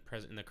 like in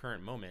the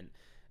current moment,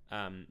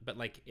 but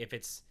like if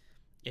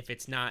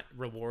it's not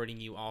rewarding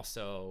you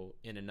also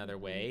in another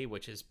way,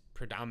 which is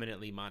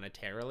predominantly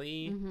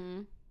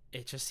monetarily,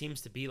 it just seems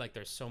to be like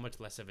there's so much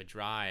less of a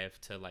drive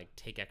to like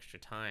take extra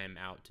time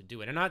out to do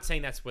it. I'm not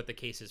saying that's what the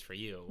case is for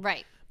you,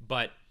 Right.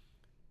 but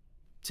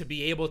to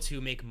be able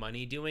to make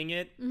money doing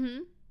it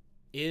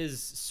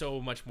is so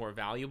much more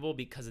valuable,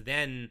 because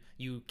then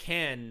you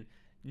can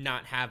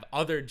not have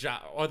other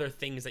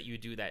things that you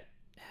do that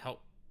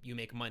help you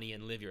make money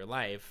and live your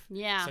life.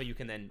 Yeah. So you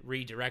can then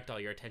redirect all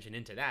your attention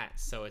into that.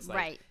 So it's like,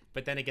 Right.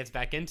 but then it gets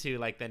back into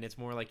like, then it's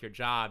more like your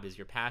job is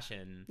your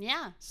passion.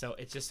 Yeah. So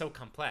it's just so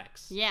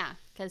complex. Yeah,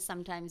 because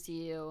sometimes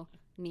you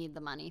need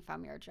the money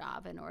from your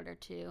job in order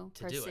to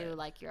pursue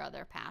like your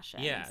other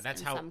passions. Yeah,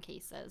 that's in how some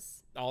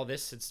cases. All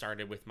this had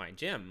started with my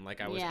gym. Like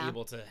I was Yeah.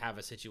 able to have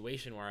a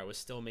situation where I was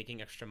still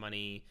making extra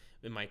money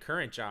in my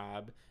current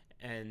job,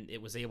 and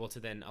it was able to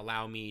then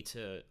allow me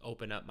to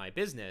open up my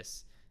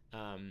business.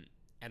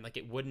 And like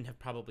it wouldn't have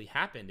probably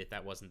happened if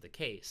that wasn't the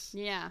case.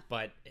 Yeah.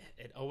 But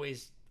it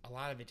always, a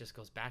lot of it just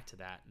goes back to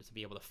that, to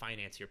be able to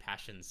finance your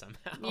passion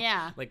somehow.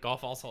 Yeah. Like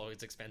golf also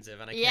is expensive,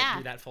 and I Yeah. can't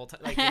do that full time.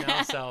 Like, you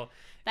know, so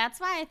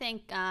That's why I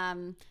think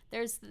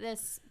there's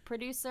this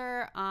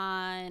producer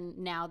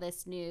on Now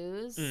This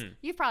News.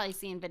 You've probably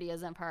seen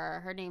videos of her.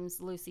 Her name's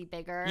Lucy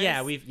Biggers.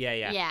 yeah,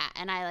 Yeah,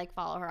 and I like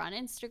follow her on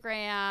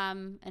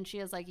Instagram, and she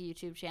has like a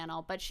YouTube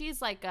channel, but she's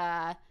like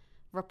a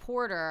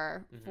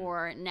reporter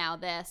for Now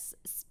This,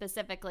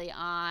 specifically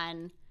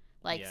on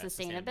like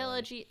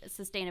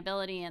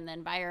sustainability and the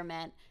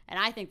environment. And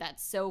I think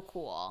that's so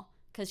cool,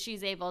 because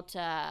she's able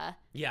to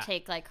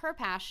take like her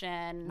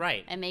passion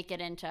and make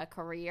it into a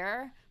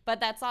career. But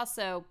that's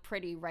also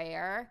pretty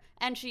rare,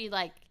 and she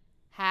like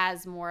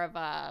has more of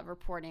a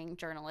reporting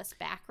journalist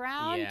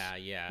background,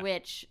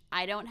 which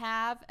I don't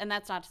have. And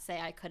that's not to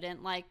say I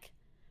couldn't like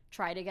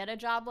try to get a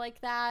job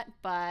like that,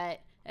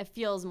 but it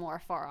feels more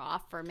far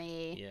off for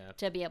me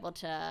to be able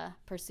to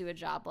pursue a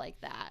job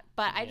like that.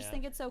 But I just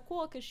think it's so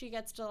cool, because she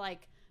gets to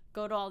like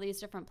go to all these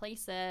different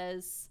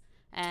places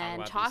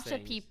and talk to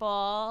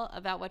people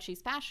about what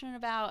she's passionate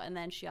about. And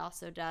then she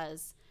also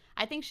does,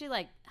 I think she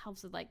like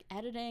helps with like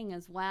editing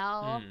as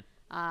well.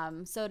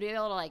 So to be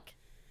able to like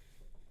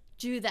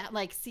do that,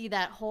 like see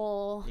that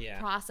whole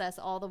process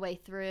all the way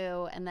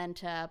through, and then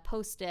to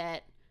post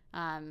it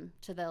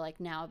to the like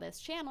Now This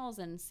channels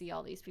and see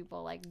all these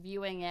people like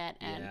viewing it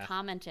and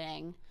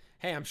commenting.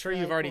 Hey, I'm sure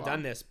you've already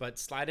done this, but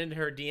slide into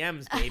her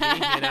DMs, baby.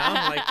 You know,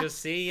 like just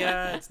see,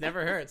 it's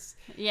never hurts.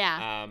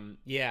 Yeah.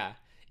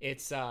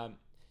 It's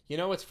you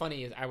know what's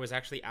funny is I was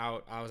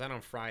out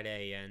on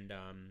Friday, and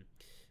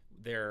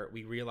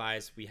we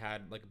realized we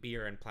had like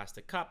beer in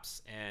plastic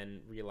cups,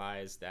 and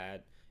realized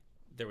that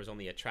there was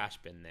only a trash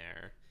bin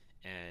there,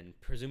 and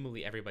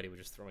presumably everybody was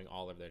just throwing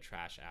all of their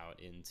trash out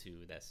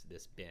into this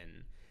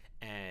bin.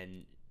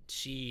 And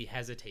she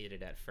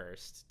hesitated at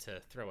first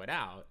to throw it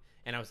out,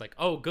 and I was like,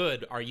 oh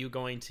good, were you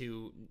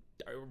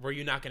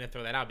not going to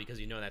throw that out because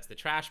you know that's the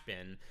trash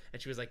bin?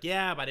 And she was like,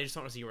 yeah, but I just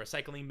don't want to see your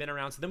recycling bin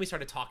around. So then we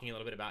started talking a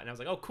little bit about it, and I was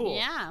like, oh cool,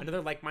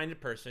 another like-minded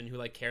person who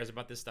like cares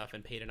about this stuff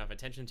and paid enough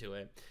attention to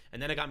it.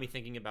 And then it got me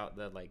thinking about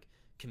the like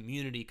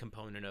community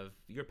component of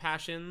your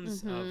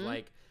passions, of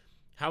like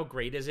how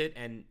great is it.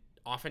 And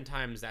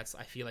oftentimes that's,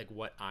 I feel like,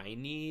 what I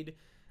need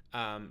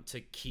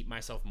to keep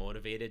myself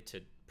motivated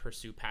to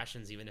pursue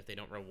passions, even if they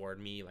don't reward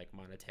me like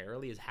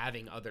monetarily, is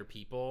having other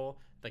people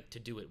like to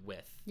do it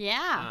with.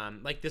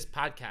 Like this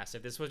podcast,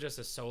 if this was just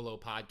a solo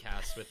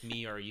podcast with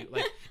me or you,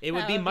 like it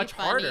would be much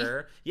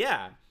harder.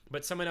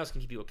 but someone else can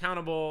keep you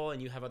accountable,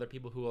 and you have other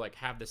people who like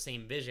have the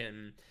same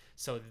vision.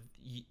 So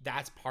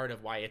that's part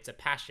of why it's a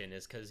passion,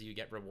 is because you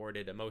get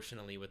rewarded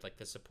emotionally with like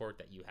the support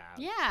that you have.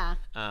 Yeah.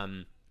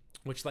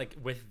 Which like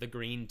with the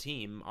green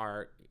team,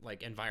 our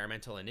like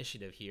environmental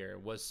initiative here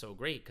was so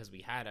great because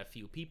we had a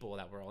few people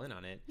that were all in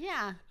on it.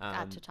 Yeah.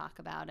 Got to talk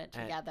about it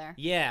together.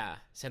 Yeah.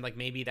 So like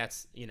maybe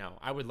that's,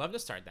 I would love to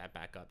start that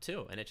back up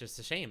too. And it's just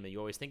a shame that you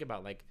always think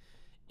about like,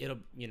 it'll,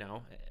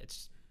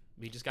 it's,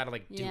 we just got to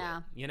like do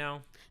it,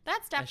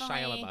 That's definitely.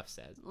 As Shia LaBeouf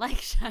says. Like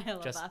Shia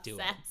LaBeouf just do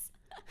says.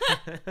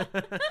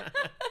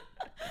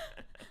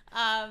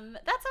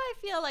 That's how I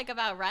feel like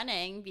about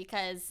running,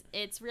 because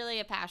it's really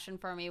a passion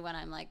for me when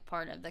I'm like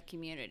part of the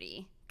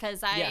community.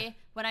 Because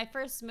when I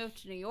first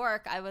moved to New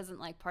York, I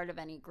wasn't like part of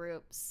any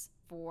groups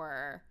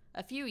for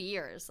a few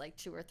years, like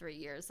 2 or 3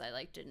 years. I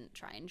like didn't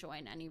try and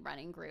join any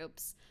running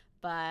groups.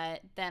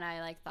 But then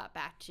I like thought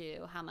back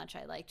to how much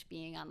I liked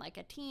being on like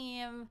a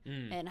team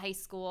in high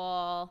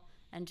school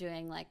and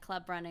doing like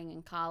club running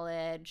in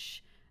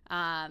college.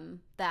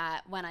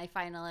 That when I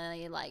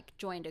finally like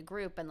joined a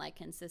group and like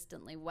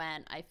consistently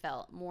went, I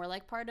felt more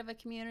like part of a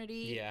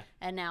community. Yeah.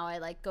 And now I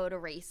like go to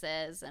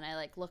races and I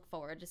like look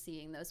forward to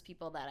seeing those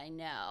people that I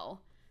know.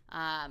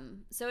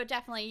 So it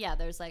definitely,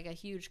 there's like a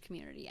huge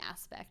community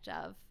aspect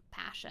of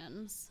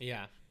passions.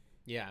 Yeah.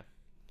 Yeah.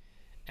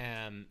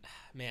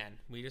 Man,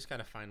 we just got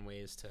to find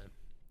ways to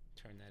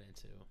turn that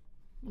into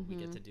what we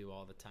get to do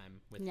all the time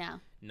with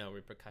no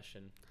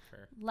repercussion.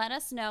 Let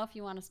us know if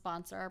you want to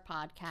sponsor our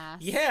podcast.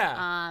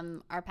 Yeah.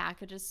 Our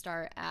packages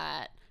start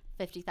at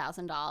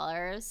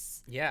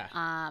 $50,000. Yeah.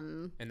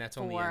 And that's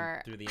only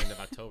through the end of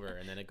October,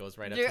 and then it goes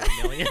right up to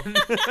 $1 million.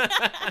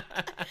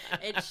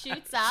 It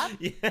shoots up.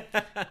 Yeah.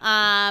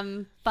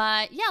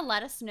 But yeah,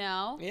 let us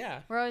know. Yeah.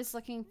 We're always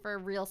looking for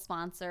real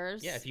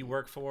sponsors. Yeah, if you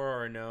work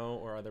for or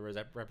know or are the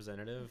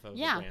representative of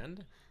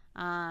the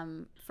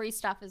brand. Free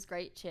stuff is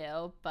great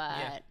too,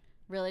 but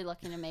really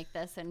looking to make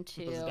this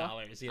into those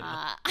dollars,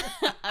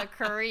 a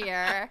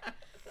career.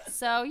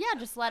 So yeah,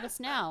 just let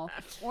us know.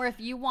 Or if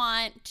you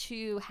want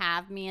to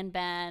have me and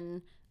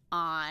Ben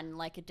on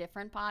like a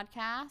different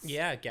podcast.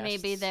 Yeah, guests.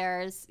 Maybe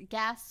there's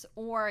guests,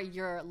 or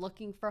you're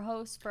looking for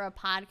hosts for a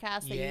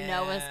podcast that you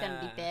know is going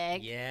to be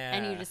big. Yeah.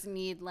 And you just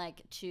need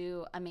like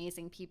 2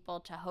 amazing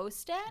people to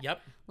host it.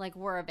 Yep. Like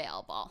we're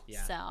available.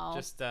 Yeah. So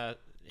just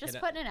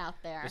putting it out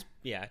there.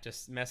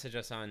 Just message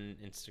us on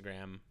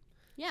Instagram.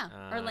 Yeah.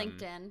 Or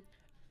LinkedIn.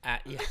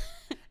 At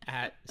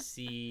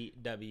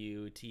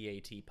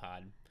CWTAT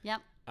pod.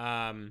 Yep.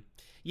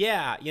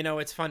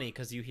 It's funny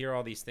because you hear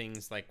all these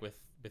things like with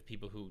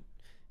people who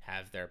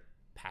have their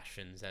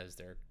passions as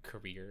their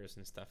careers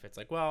and stuff. It's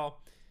like, well,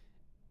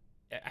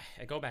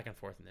 I go back and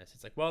forth in this.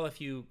 It's like, well,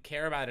 if you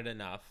care about it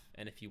enough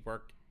and if you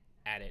work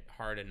at it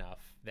hard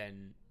enough,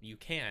 then you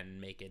can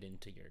make it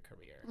into your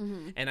career.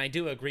 Mm-hmm. And I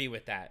do agree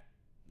with that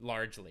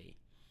largely,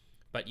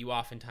 but you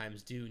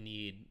oftentimes do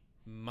need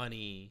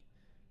money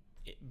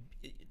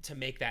to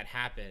make that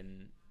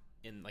happen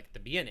in like the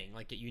beginning.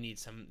 Like you need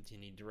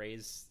to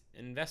raise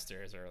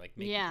investors or like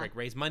like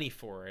raise money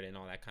for it and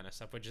all that kind of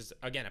stuff, which is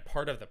again a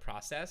part of the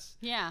process.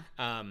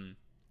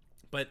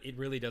 But it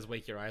really does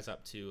wake your eyes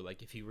up to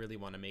like, if you really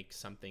want to make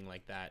something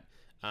like that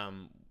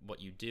what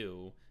you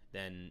do,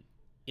 then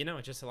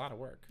it's just a lot of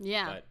work,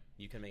 but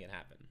you can make it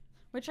happen.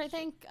 Which I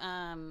think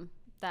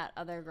that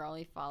other girl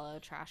we follow,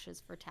 Trashes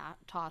for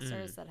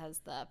Tossers, that has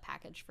the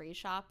package free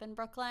shop in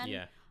Brooklyn,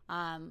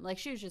 like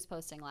she was just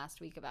posting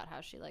last week about how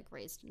she like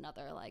raised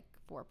another like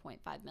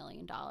 $4.5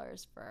 million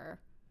for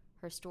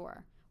her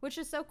store, which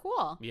is so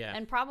cool.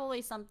 And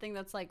probably something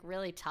that's like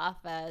really tough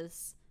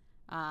as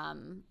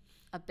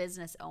a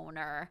business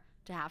owner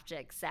to have to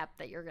accept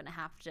that you're gonna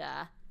have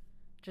to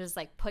just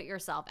like put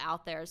yourself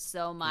out there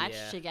so much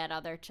to get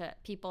other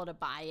people to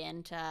buy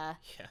into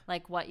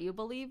like what you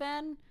believe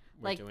in.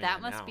 Like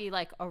that must be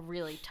like a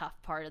really tough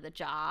part of the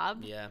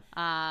job.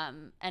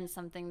 And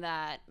something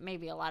that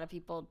maybe a lot of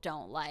people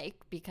don't like,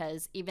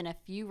 because even if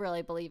you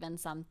really believe in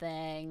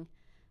something,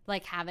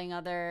 like having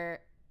other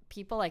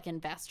people like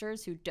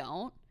investors who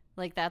don't,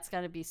 like that's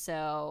got to be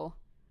so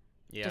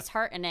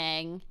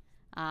disheartening.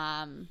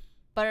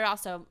 But it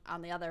also,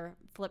 on the other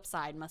flip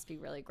side, must be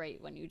really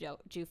great when you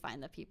do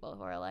find the people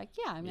who are like,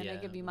 I'm going to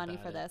give you money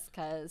for this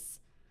because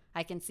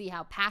I can see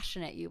how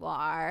passionate you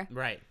are.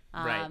 Right.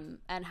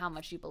 And how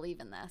much you believe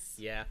in this.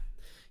 Yeah.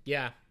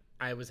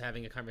 I was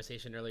having a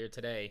conversation earlier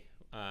today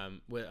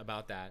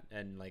about that,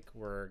 and like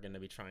we're going to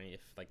be trying,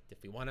 if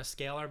we want to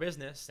scale our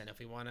business and if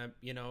we want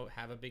to,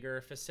 have a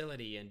bigger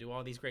facility and do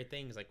all these great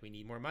things, like we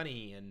need more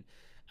money, and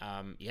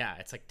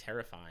it's like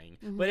terrifying,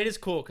 but it is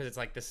cool because it's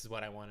like, this is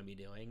what I want to be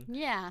doing.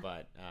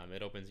 But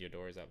it opens your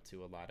doors up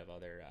to a lot of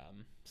other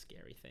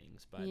scary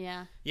things. But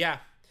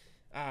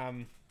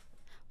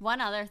one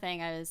other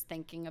thing I was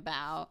thinking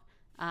about,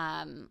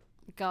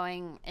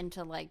 going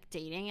into like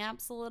dating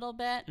apps a little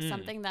bit,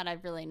 something that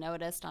I've really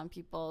noticed on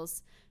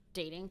people's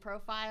dating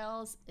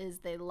profiles is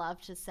they love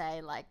to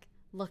say like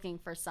looking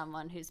for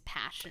someone who's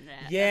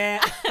passionate. Yeah.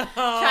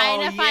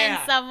 Trying to find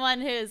yeah.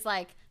 someone who's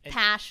like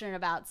passionate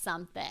about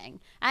something.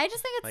 I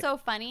just think it's Like, so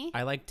funny.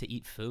 I like to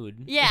eat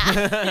food.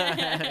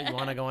 Yeah. You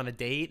want to go on a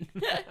date?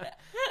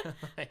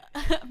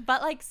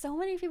 But like so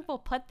many people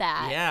put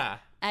that. Yeah.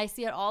 I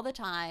see it all the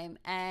time,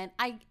 and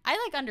I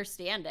like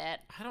understand it.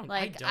 I don't.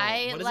 Like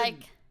I don't. What is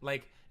like it,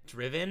 like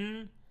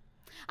driven?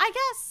 I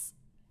guess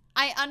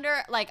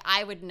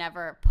I would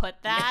never put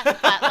that,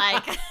 but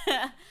like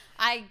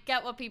I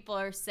get what people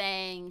are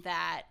saying,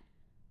 that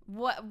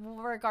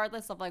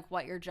regardless of like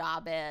what your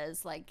job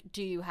is, like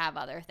do you have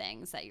other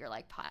things that you're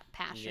like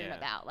passionate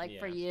about? Like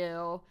for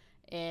you,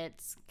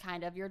 it's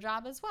kind of your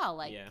job as well,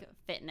 like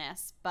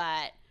fitness,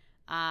 but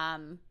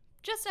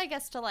just I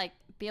guess to like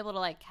be able to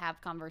like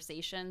have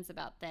conversations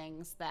about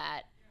things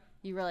that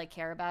you really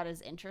care about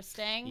is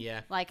interesting.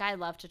 Yeah. Like I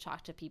love to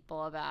talk to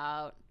people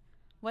about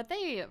what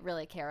they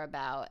really care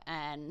about,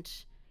 and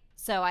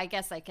so I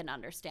guess I can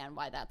understand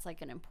why that's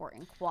like an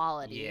important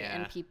quality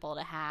in people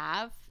to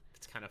have.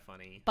 It's kind of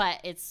funny,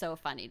 but it's so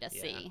funny to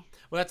see.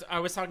 Well, I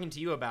was talking to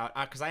you about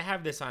because I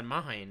have this on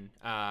mine,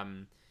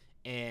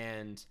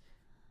 and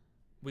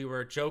we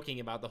were joking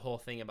about the whole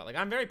thing about like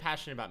I'm very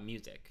passionate about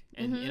music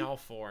and in all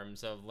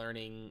forms of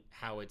learning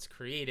how it's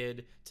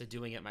created, to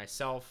doing it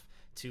myself,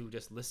 to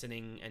just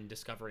listening and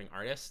discovering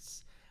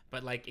artists.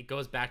 But like it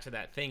goes back to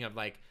that thing of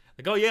like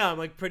oh yeah, I'm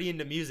like pretty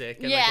into music,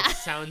 and like it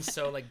sounds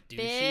so like douchey,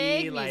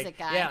 big like music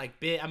guy. Yeah, like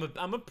big.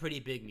 I'm a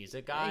pretty big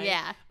music guy.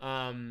 Yeah.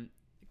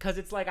 Because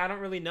it's like I don't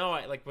really know.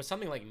 Like with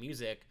something like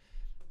music,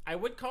 I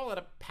would call it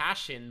a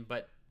passion,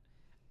 but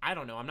I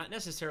don't know. I'm not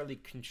necessarily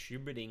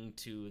contributing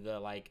to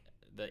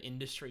the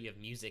industry of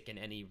music in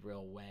any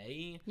real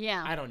way.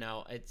 Yeah. I don't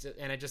know.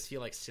 And I just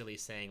feel like silly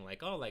saying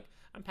like, oh, like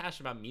I'm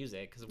passionate about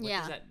music, because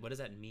what does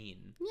that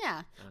mean?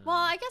 Yeah. Well,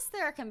 I guess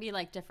there can be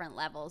like different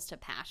levels to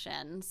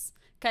passions.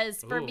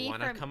 Because for me,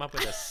 want to come up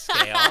with a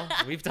scale?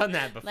 We've done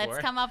that before. Let's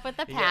come up with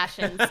a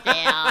passion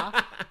scale.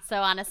 So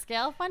on a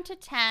scale of 1 to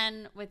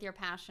 10 with your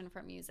passion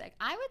for music,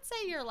 I would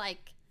say you're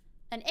like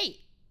an 8.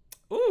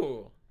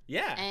 Ooh,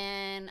 yeah.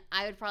 And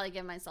I would probably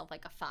give myself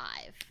like a 5.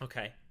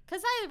 Okay.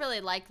 Because I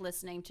really like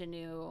listening to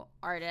new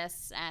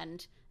artists,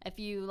 and if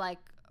you like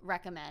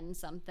recommend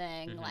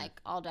something, like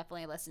I'll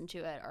definitely listen to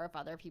it, or if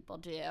other people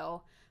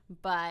do.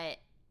 And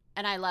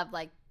I love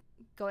like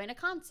going to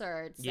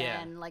concerts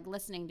and like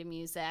listening to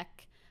music.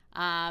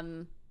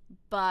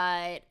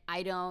 But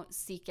I don't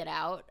seek it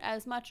out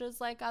as much as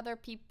like other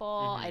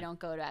people. I don't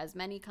go to as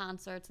many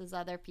concerts as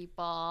other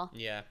people.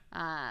 Yeah.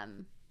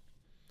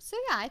 So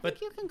yeah, I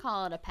think you can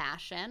call it a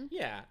passion.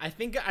 Yeah, I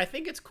think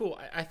it's cool.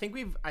 I think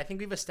we've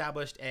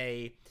established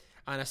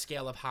on a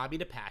scale of hobby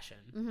to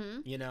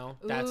passion. You know,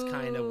 that's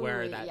kind of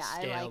where that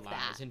scale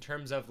lies in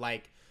terms of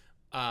like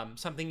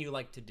something you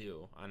like to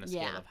do on a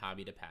scale of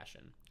hobby to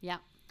passion. Yeah.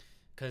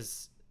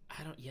 Because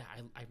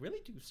I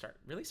really do start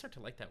to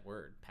like that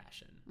word,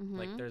 passion.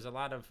 Like there's a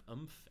lot of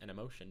oomph and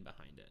emotion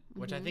behind it,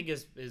 which I think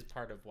is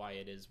part of why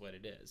it is what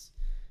it is.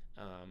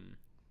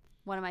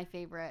 One of my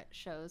favorite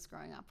shows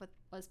growing up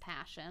was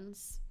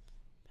Passions.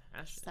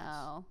 Passions.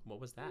 So what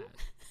was that?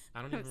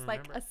 I don't even remember.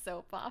 It was like a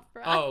soap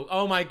opera.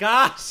 Oh my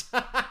gosh.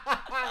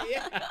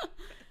 Yeah.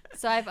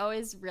 So I've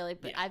always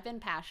I've been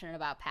passionate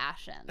about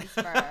passions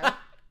for a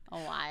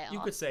while.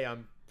 You could say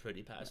I'm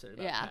pretty passionate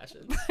about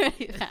passions.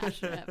 Pretty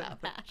passionate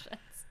about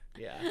passions.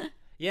 Yeah.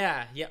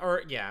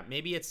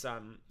 Maybe it's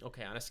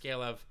okay, on a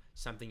scale of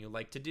something you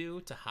like to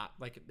do to hot,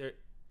 like there.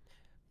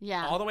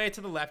 Yeah. All the way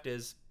to the left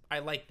is I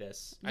like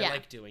this. I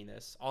like doing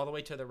this. All the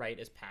way to the right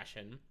is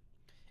passion,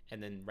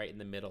 and then right in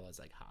the middle is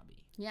like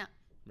hobby. Yeah.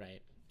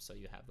 Right. So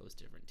you have those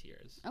different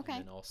tiers. Okay.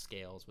 And then all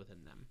scales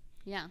within them.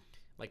 Yeah.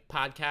 Like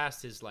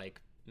podcast is like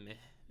meh.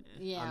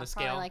 Yeah. On the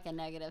scale, probably like a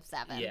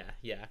 -7.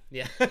 Yeah.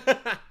 Yeah.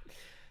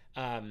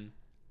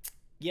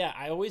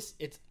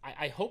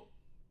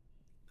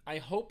 I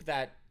hope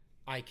that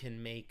I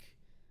can make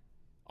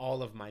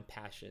all of my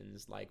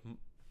passions like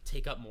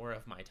take up more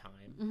of my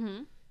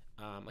time.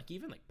 Like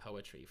even like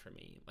poetry for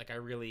me, like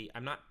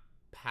I'm not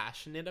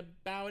passionate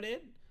about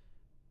it,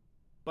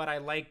 but I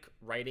like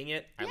writing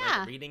it. I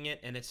like reading it,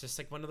 and it's just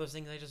like one of those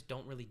things I just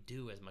don't really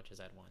do as much as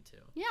I'd want to.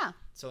 Yeah.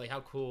 So like,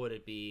 how cool would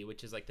it be?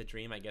 Which is like the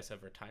dream, I guess,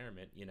 of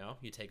retirement. You know,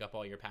 you take up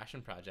all your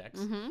passion projects.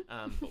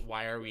 But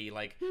why are we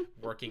like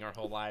working our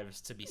whole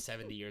lives to be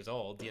 70 years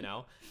old? You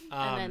know,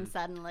 and then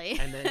suddenly,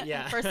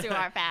 pursue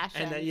our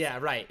passion. And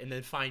then and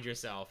then find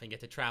yourself and get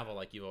to travel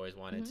like you always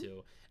wanted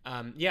to.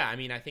 I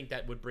mean, I think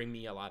that would bring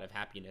me a lot of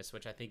happiness,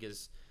 which I think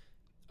is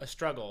a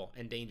struggle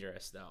and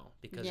dangerous though,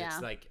 because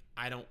it's like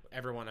I don't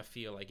ever want to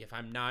feel like if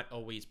I'm not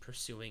always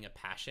pursuing a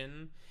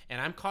passion,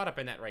 and I'm caught up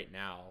in that right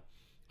now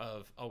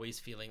of always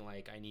feeling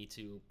like I need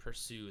to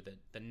pursue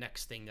the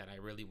next thing that I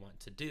really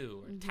want to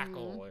do or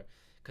tackle, or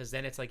because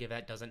then it's like if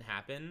that doesn't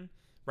happen,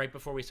 right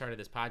before we started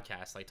this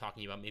podcast, like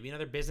talking about maybe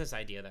another business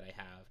idea that I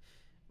have,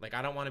 like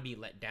I don't want to be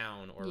let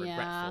down or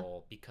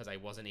regretful because I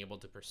wasn't able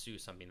to pursue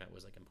something that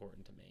was like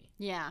important to me.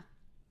 Yeah,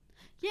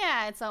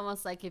 it's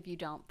almost like if you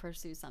don't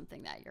pursue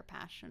something that you're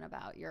passionate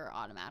about, you're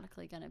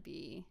automatically going to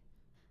be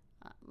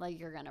like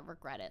you're gonna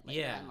regret it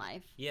later in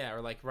life. Yeah,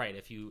 or like right,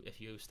 if you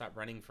stop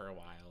running for a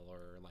while,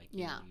 or like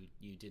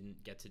you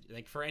didn't get to,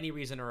 like, for any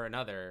reason or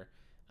another,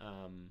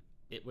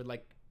 it would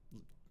like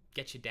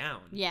get you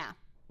down. Yeah.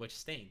 Which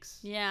stinks.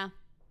 Yeah.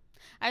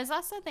 I was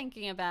also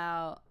thinking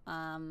about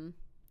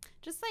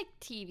just like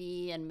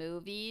TV and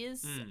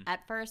movies.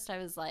 At first I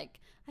was like,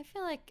 I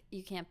feel like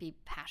you can't be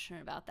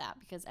passionate about that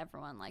because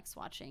everyone likes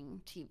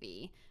watching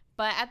TV.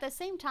 But at the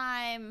same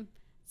time,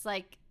 it's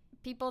like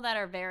people that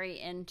are very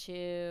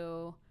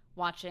into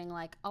watching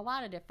like a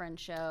lot of different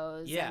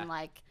shows and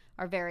like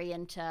are very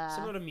into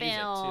similar to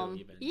film.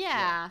 music too, even.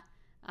 Yeah.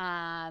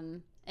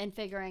 And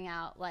figuring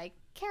out like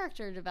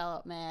character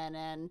development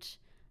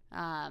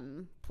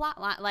and plot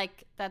line.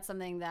 Like that's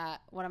something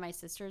that one of my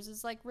sisters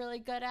is like really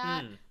good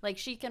at. Like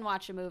she can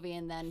watch a movie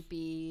and then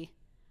be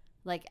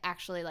like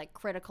actually like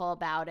critical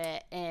about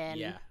it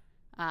in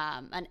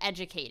an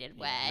educated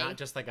way, not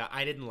just like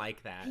I didn't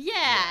like that.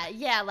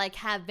 Like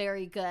have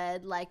very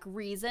good like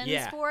reasons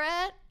for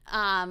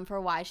it, for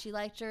why she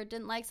liked or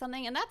didn't like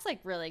something, and that's like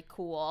really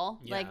cool.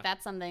 Like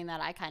that's something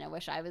that I kind of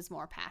wish I was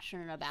more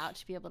passionate about,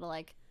 to be able to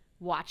like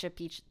watch a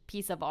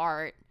piece of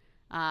art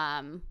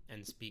and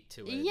speak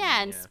to it.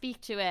 And speak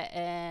to it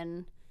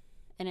in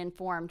an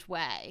informed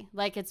way.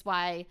 Like it's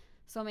why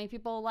so many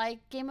people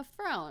like Game of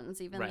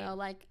Thrones, even though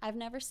like I've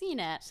never seen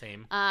it.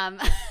 Same.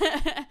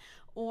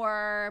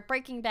 Or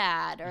Breaking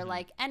Bad, or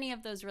like any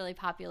of those really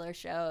popular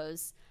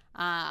shows.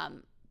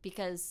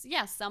 Because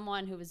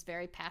someone who was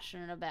very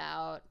passionate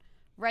about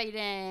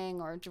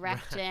writing or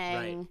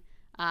directing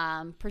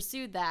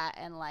pursued that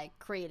and like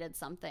created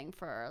something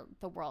for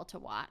the world to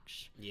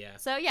watch. Yeah.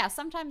 So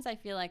sometimes I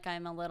feel like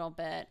I'm a little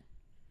bit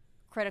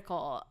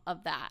critical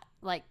of that,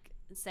 like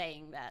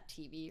saying that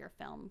TV or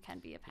film can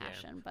be a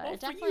passion, but it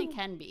definitely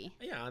can be.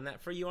 Yeah, on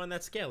that, for you on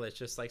that scale, it's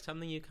just like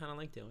something you kind of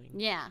like doing.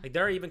 Yeah. Like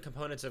there are even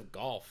components of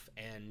golf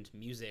and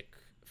music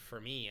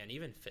for me, and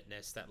even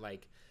fitness, that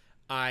like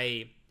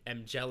I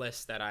am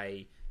jealous that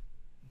I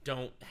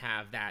don't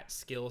have that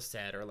skill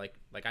set, or like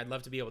I'd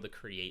love to be able to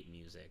create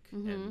music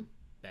and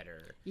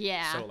better.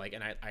 Yeah. So like,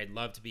 and I'd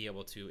love to be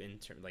able to, in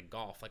terms like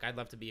golf, like I'd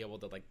love to be able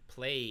to like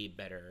play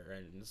better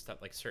and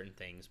stuff, like certain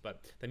things.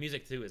 But the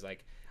music too is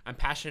like, I'm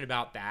passionate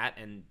about that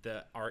and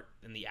the art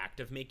and the act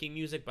of making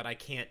music, but I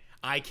can't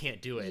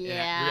do it.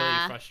 Yeah. And it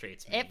really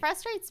frustrates me. It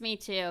frustrates me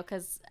too,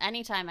 because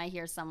anytime I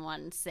hear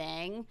someone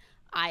sing,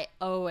 I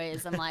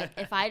always am like,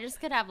 if I just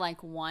could have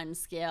like one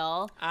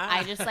skill,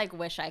 I just like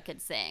wish I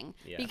could sing,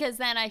 because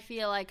then I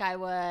feel like I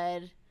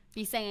would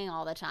be singing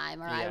all the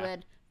time, or I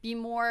would be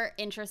more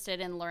interested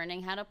in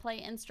learning how to play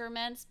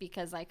instruments,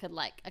 because I could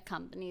like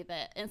accompany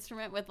the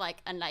instrument with like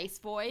a nice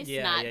voice,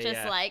 not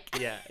just like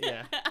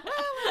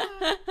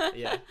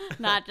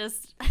not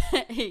just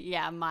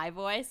my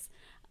voice.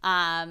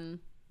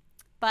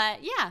 But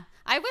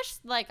I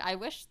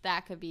wish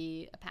that could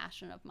be a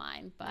passion of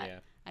mine,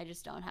 but I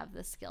just don't have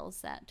the skill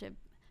set to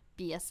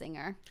be a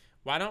singer.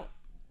 I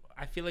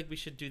feel like we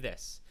should do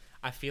this.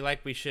 I feel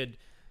like we should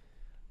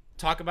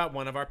talk about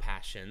one of our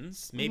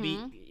passions,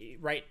 maybe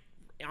right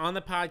on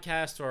the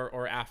podcast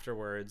or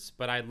afterwards,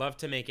 but I'd love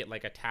to make it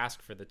like a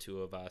task for the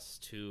two of us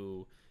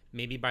to,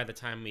 maybe by the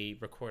time we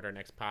record our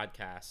next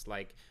podcast,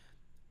 like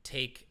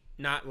take,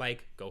 not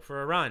like go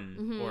for a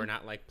run or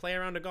not like play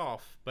around a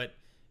golf, but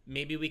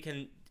maybe we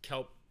can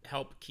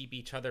help keep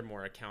each other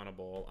more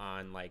accountable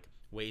on like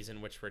ways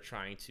in which we're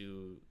trying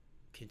to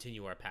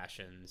continue our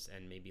passions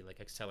and maybe like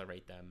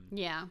accelerate them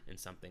in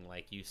something,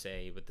 like you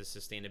say with the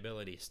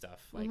sustainability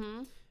stuff, like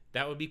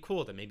that would be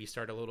cool to maybe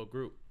start a little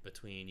group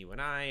between you and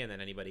I, and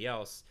then anybody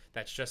else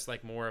that's just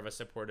like more of a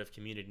supportive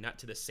community, not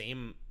to the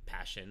same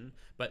passion,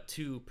 but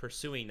to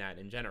pursuing that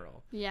in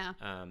general. Yeah.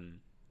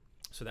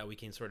 So that we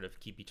can sort of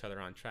keep each other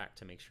on track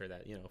to make sure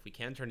that, you know, if we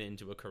can turn it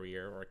into a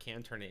career or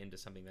can turn it into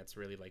something that's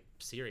really like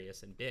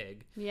serious and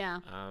big,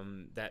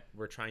 that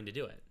we're trying to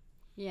do it.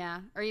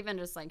 Yeah. Or even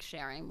just like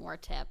sharing more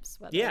tips,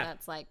 whether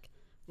that's like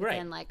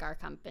within like our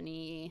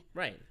company,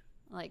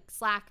 like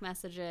Slack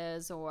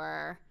messages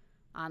or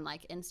on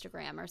like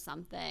Instagram or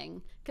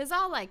something, because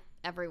I'll like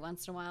every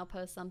once in a while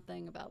post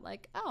something about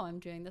like, oh, I'm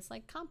doing this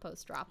like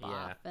compost drop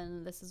off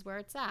and this is where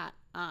it's at,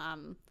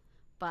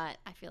 but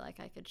I feel like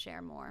I could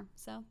share more,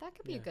 so that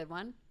could be a good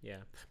one.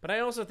 But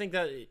I also think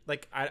that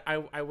like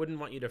I wouldn't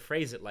want you to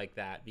phrase it like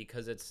that,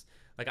 because it's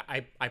like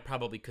I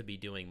probably could be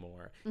doing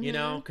more, you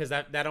know, because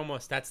that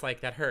almost, that's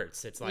like, that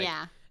hurts. It's like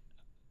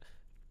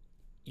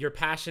you're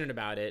passionate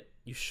about it,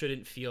 you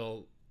shouldn't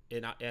feel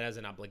it as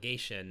an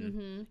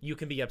obligation. You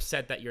can be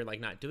upset that you're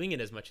like not doing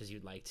it as much as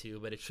you'd like to,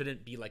 but it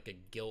shouldn't be like a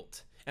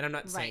guilt. And I'm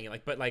not saying it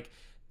like, but like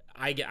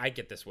I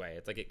get this way.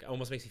 It's like it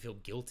almost makes me feel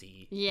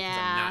guilty because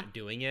I'm not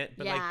doing it.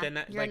 But like then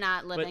that, you're like,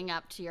 not living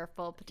up to your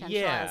full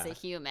potential as a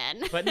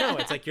human. But no,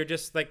 it's like you're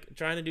just like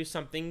trying to do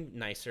something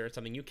nicer,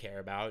 something you care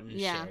about, and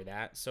share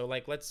that. So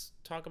like let's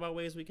talk about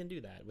ways we can do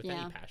that with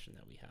any passion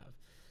that we have.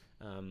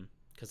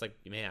 Because like,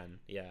 man,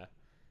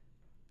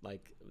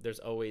 like there's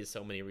always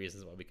so many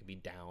reasons why we could be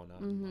down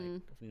on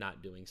like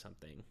not doing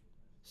something.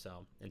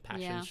 So, and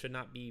passion should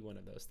not be one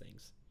of those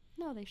things.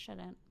 No, they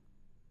shouldn't.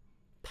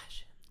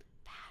 Passion.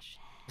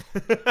 Passion.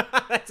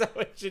 That's how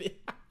it should.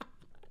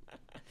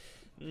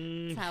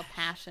 That's how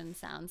passion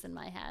sounds in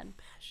my head.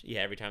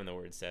 Yeah, every time the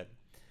word's said.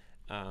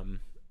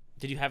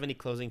 Did you have any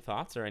closing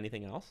thoughts or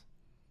anything else?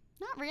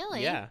 Not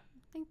really. Yeah.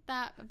 I think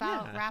that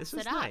about wraps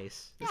it up.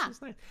 Nice. This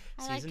was nice.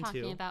 I like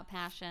talking about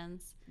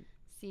passions.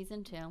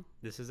 Season 2.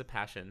 This is a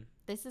passion.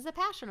 This is a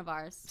passion of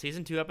ours.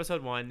 Season 2,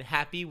 episode 1.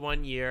 Happy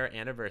 1 year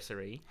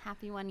anniversary.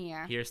 Happy 1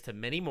 year. Here's to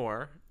many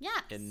more.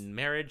 Yes. In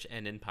marriage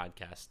and in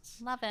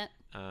podcasts. Love it.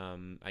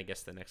 I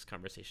guess the next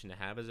conversation to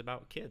have is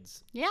about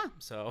kids. Yeah.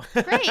 So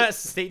great.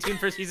 Stay tuned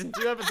for season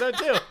 2, episode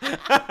 2.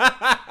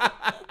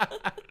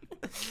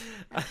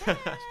 Okay.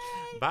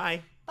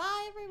 Bye.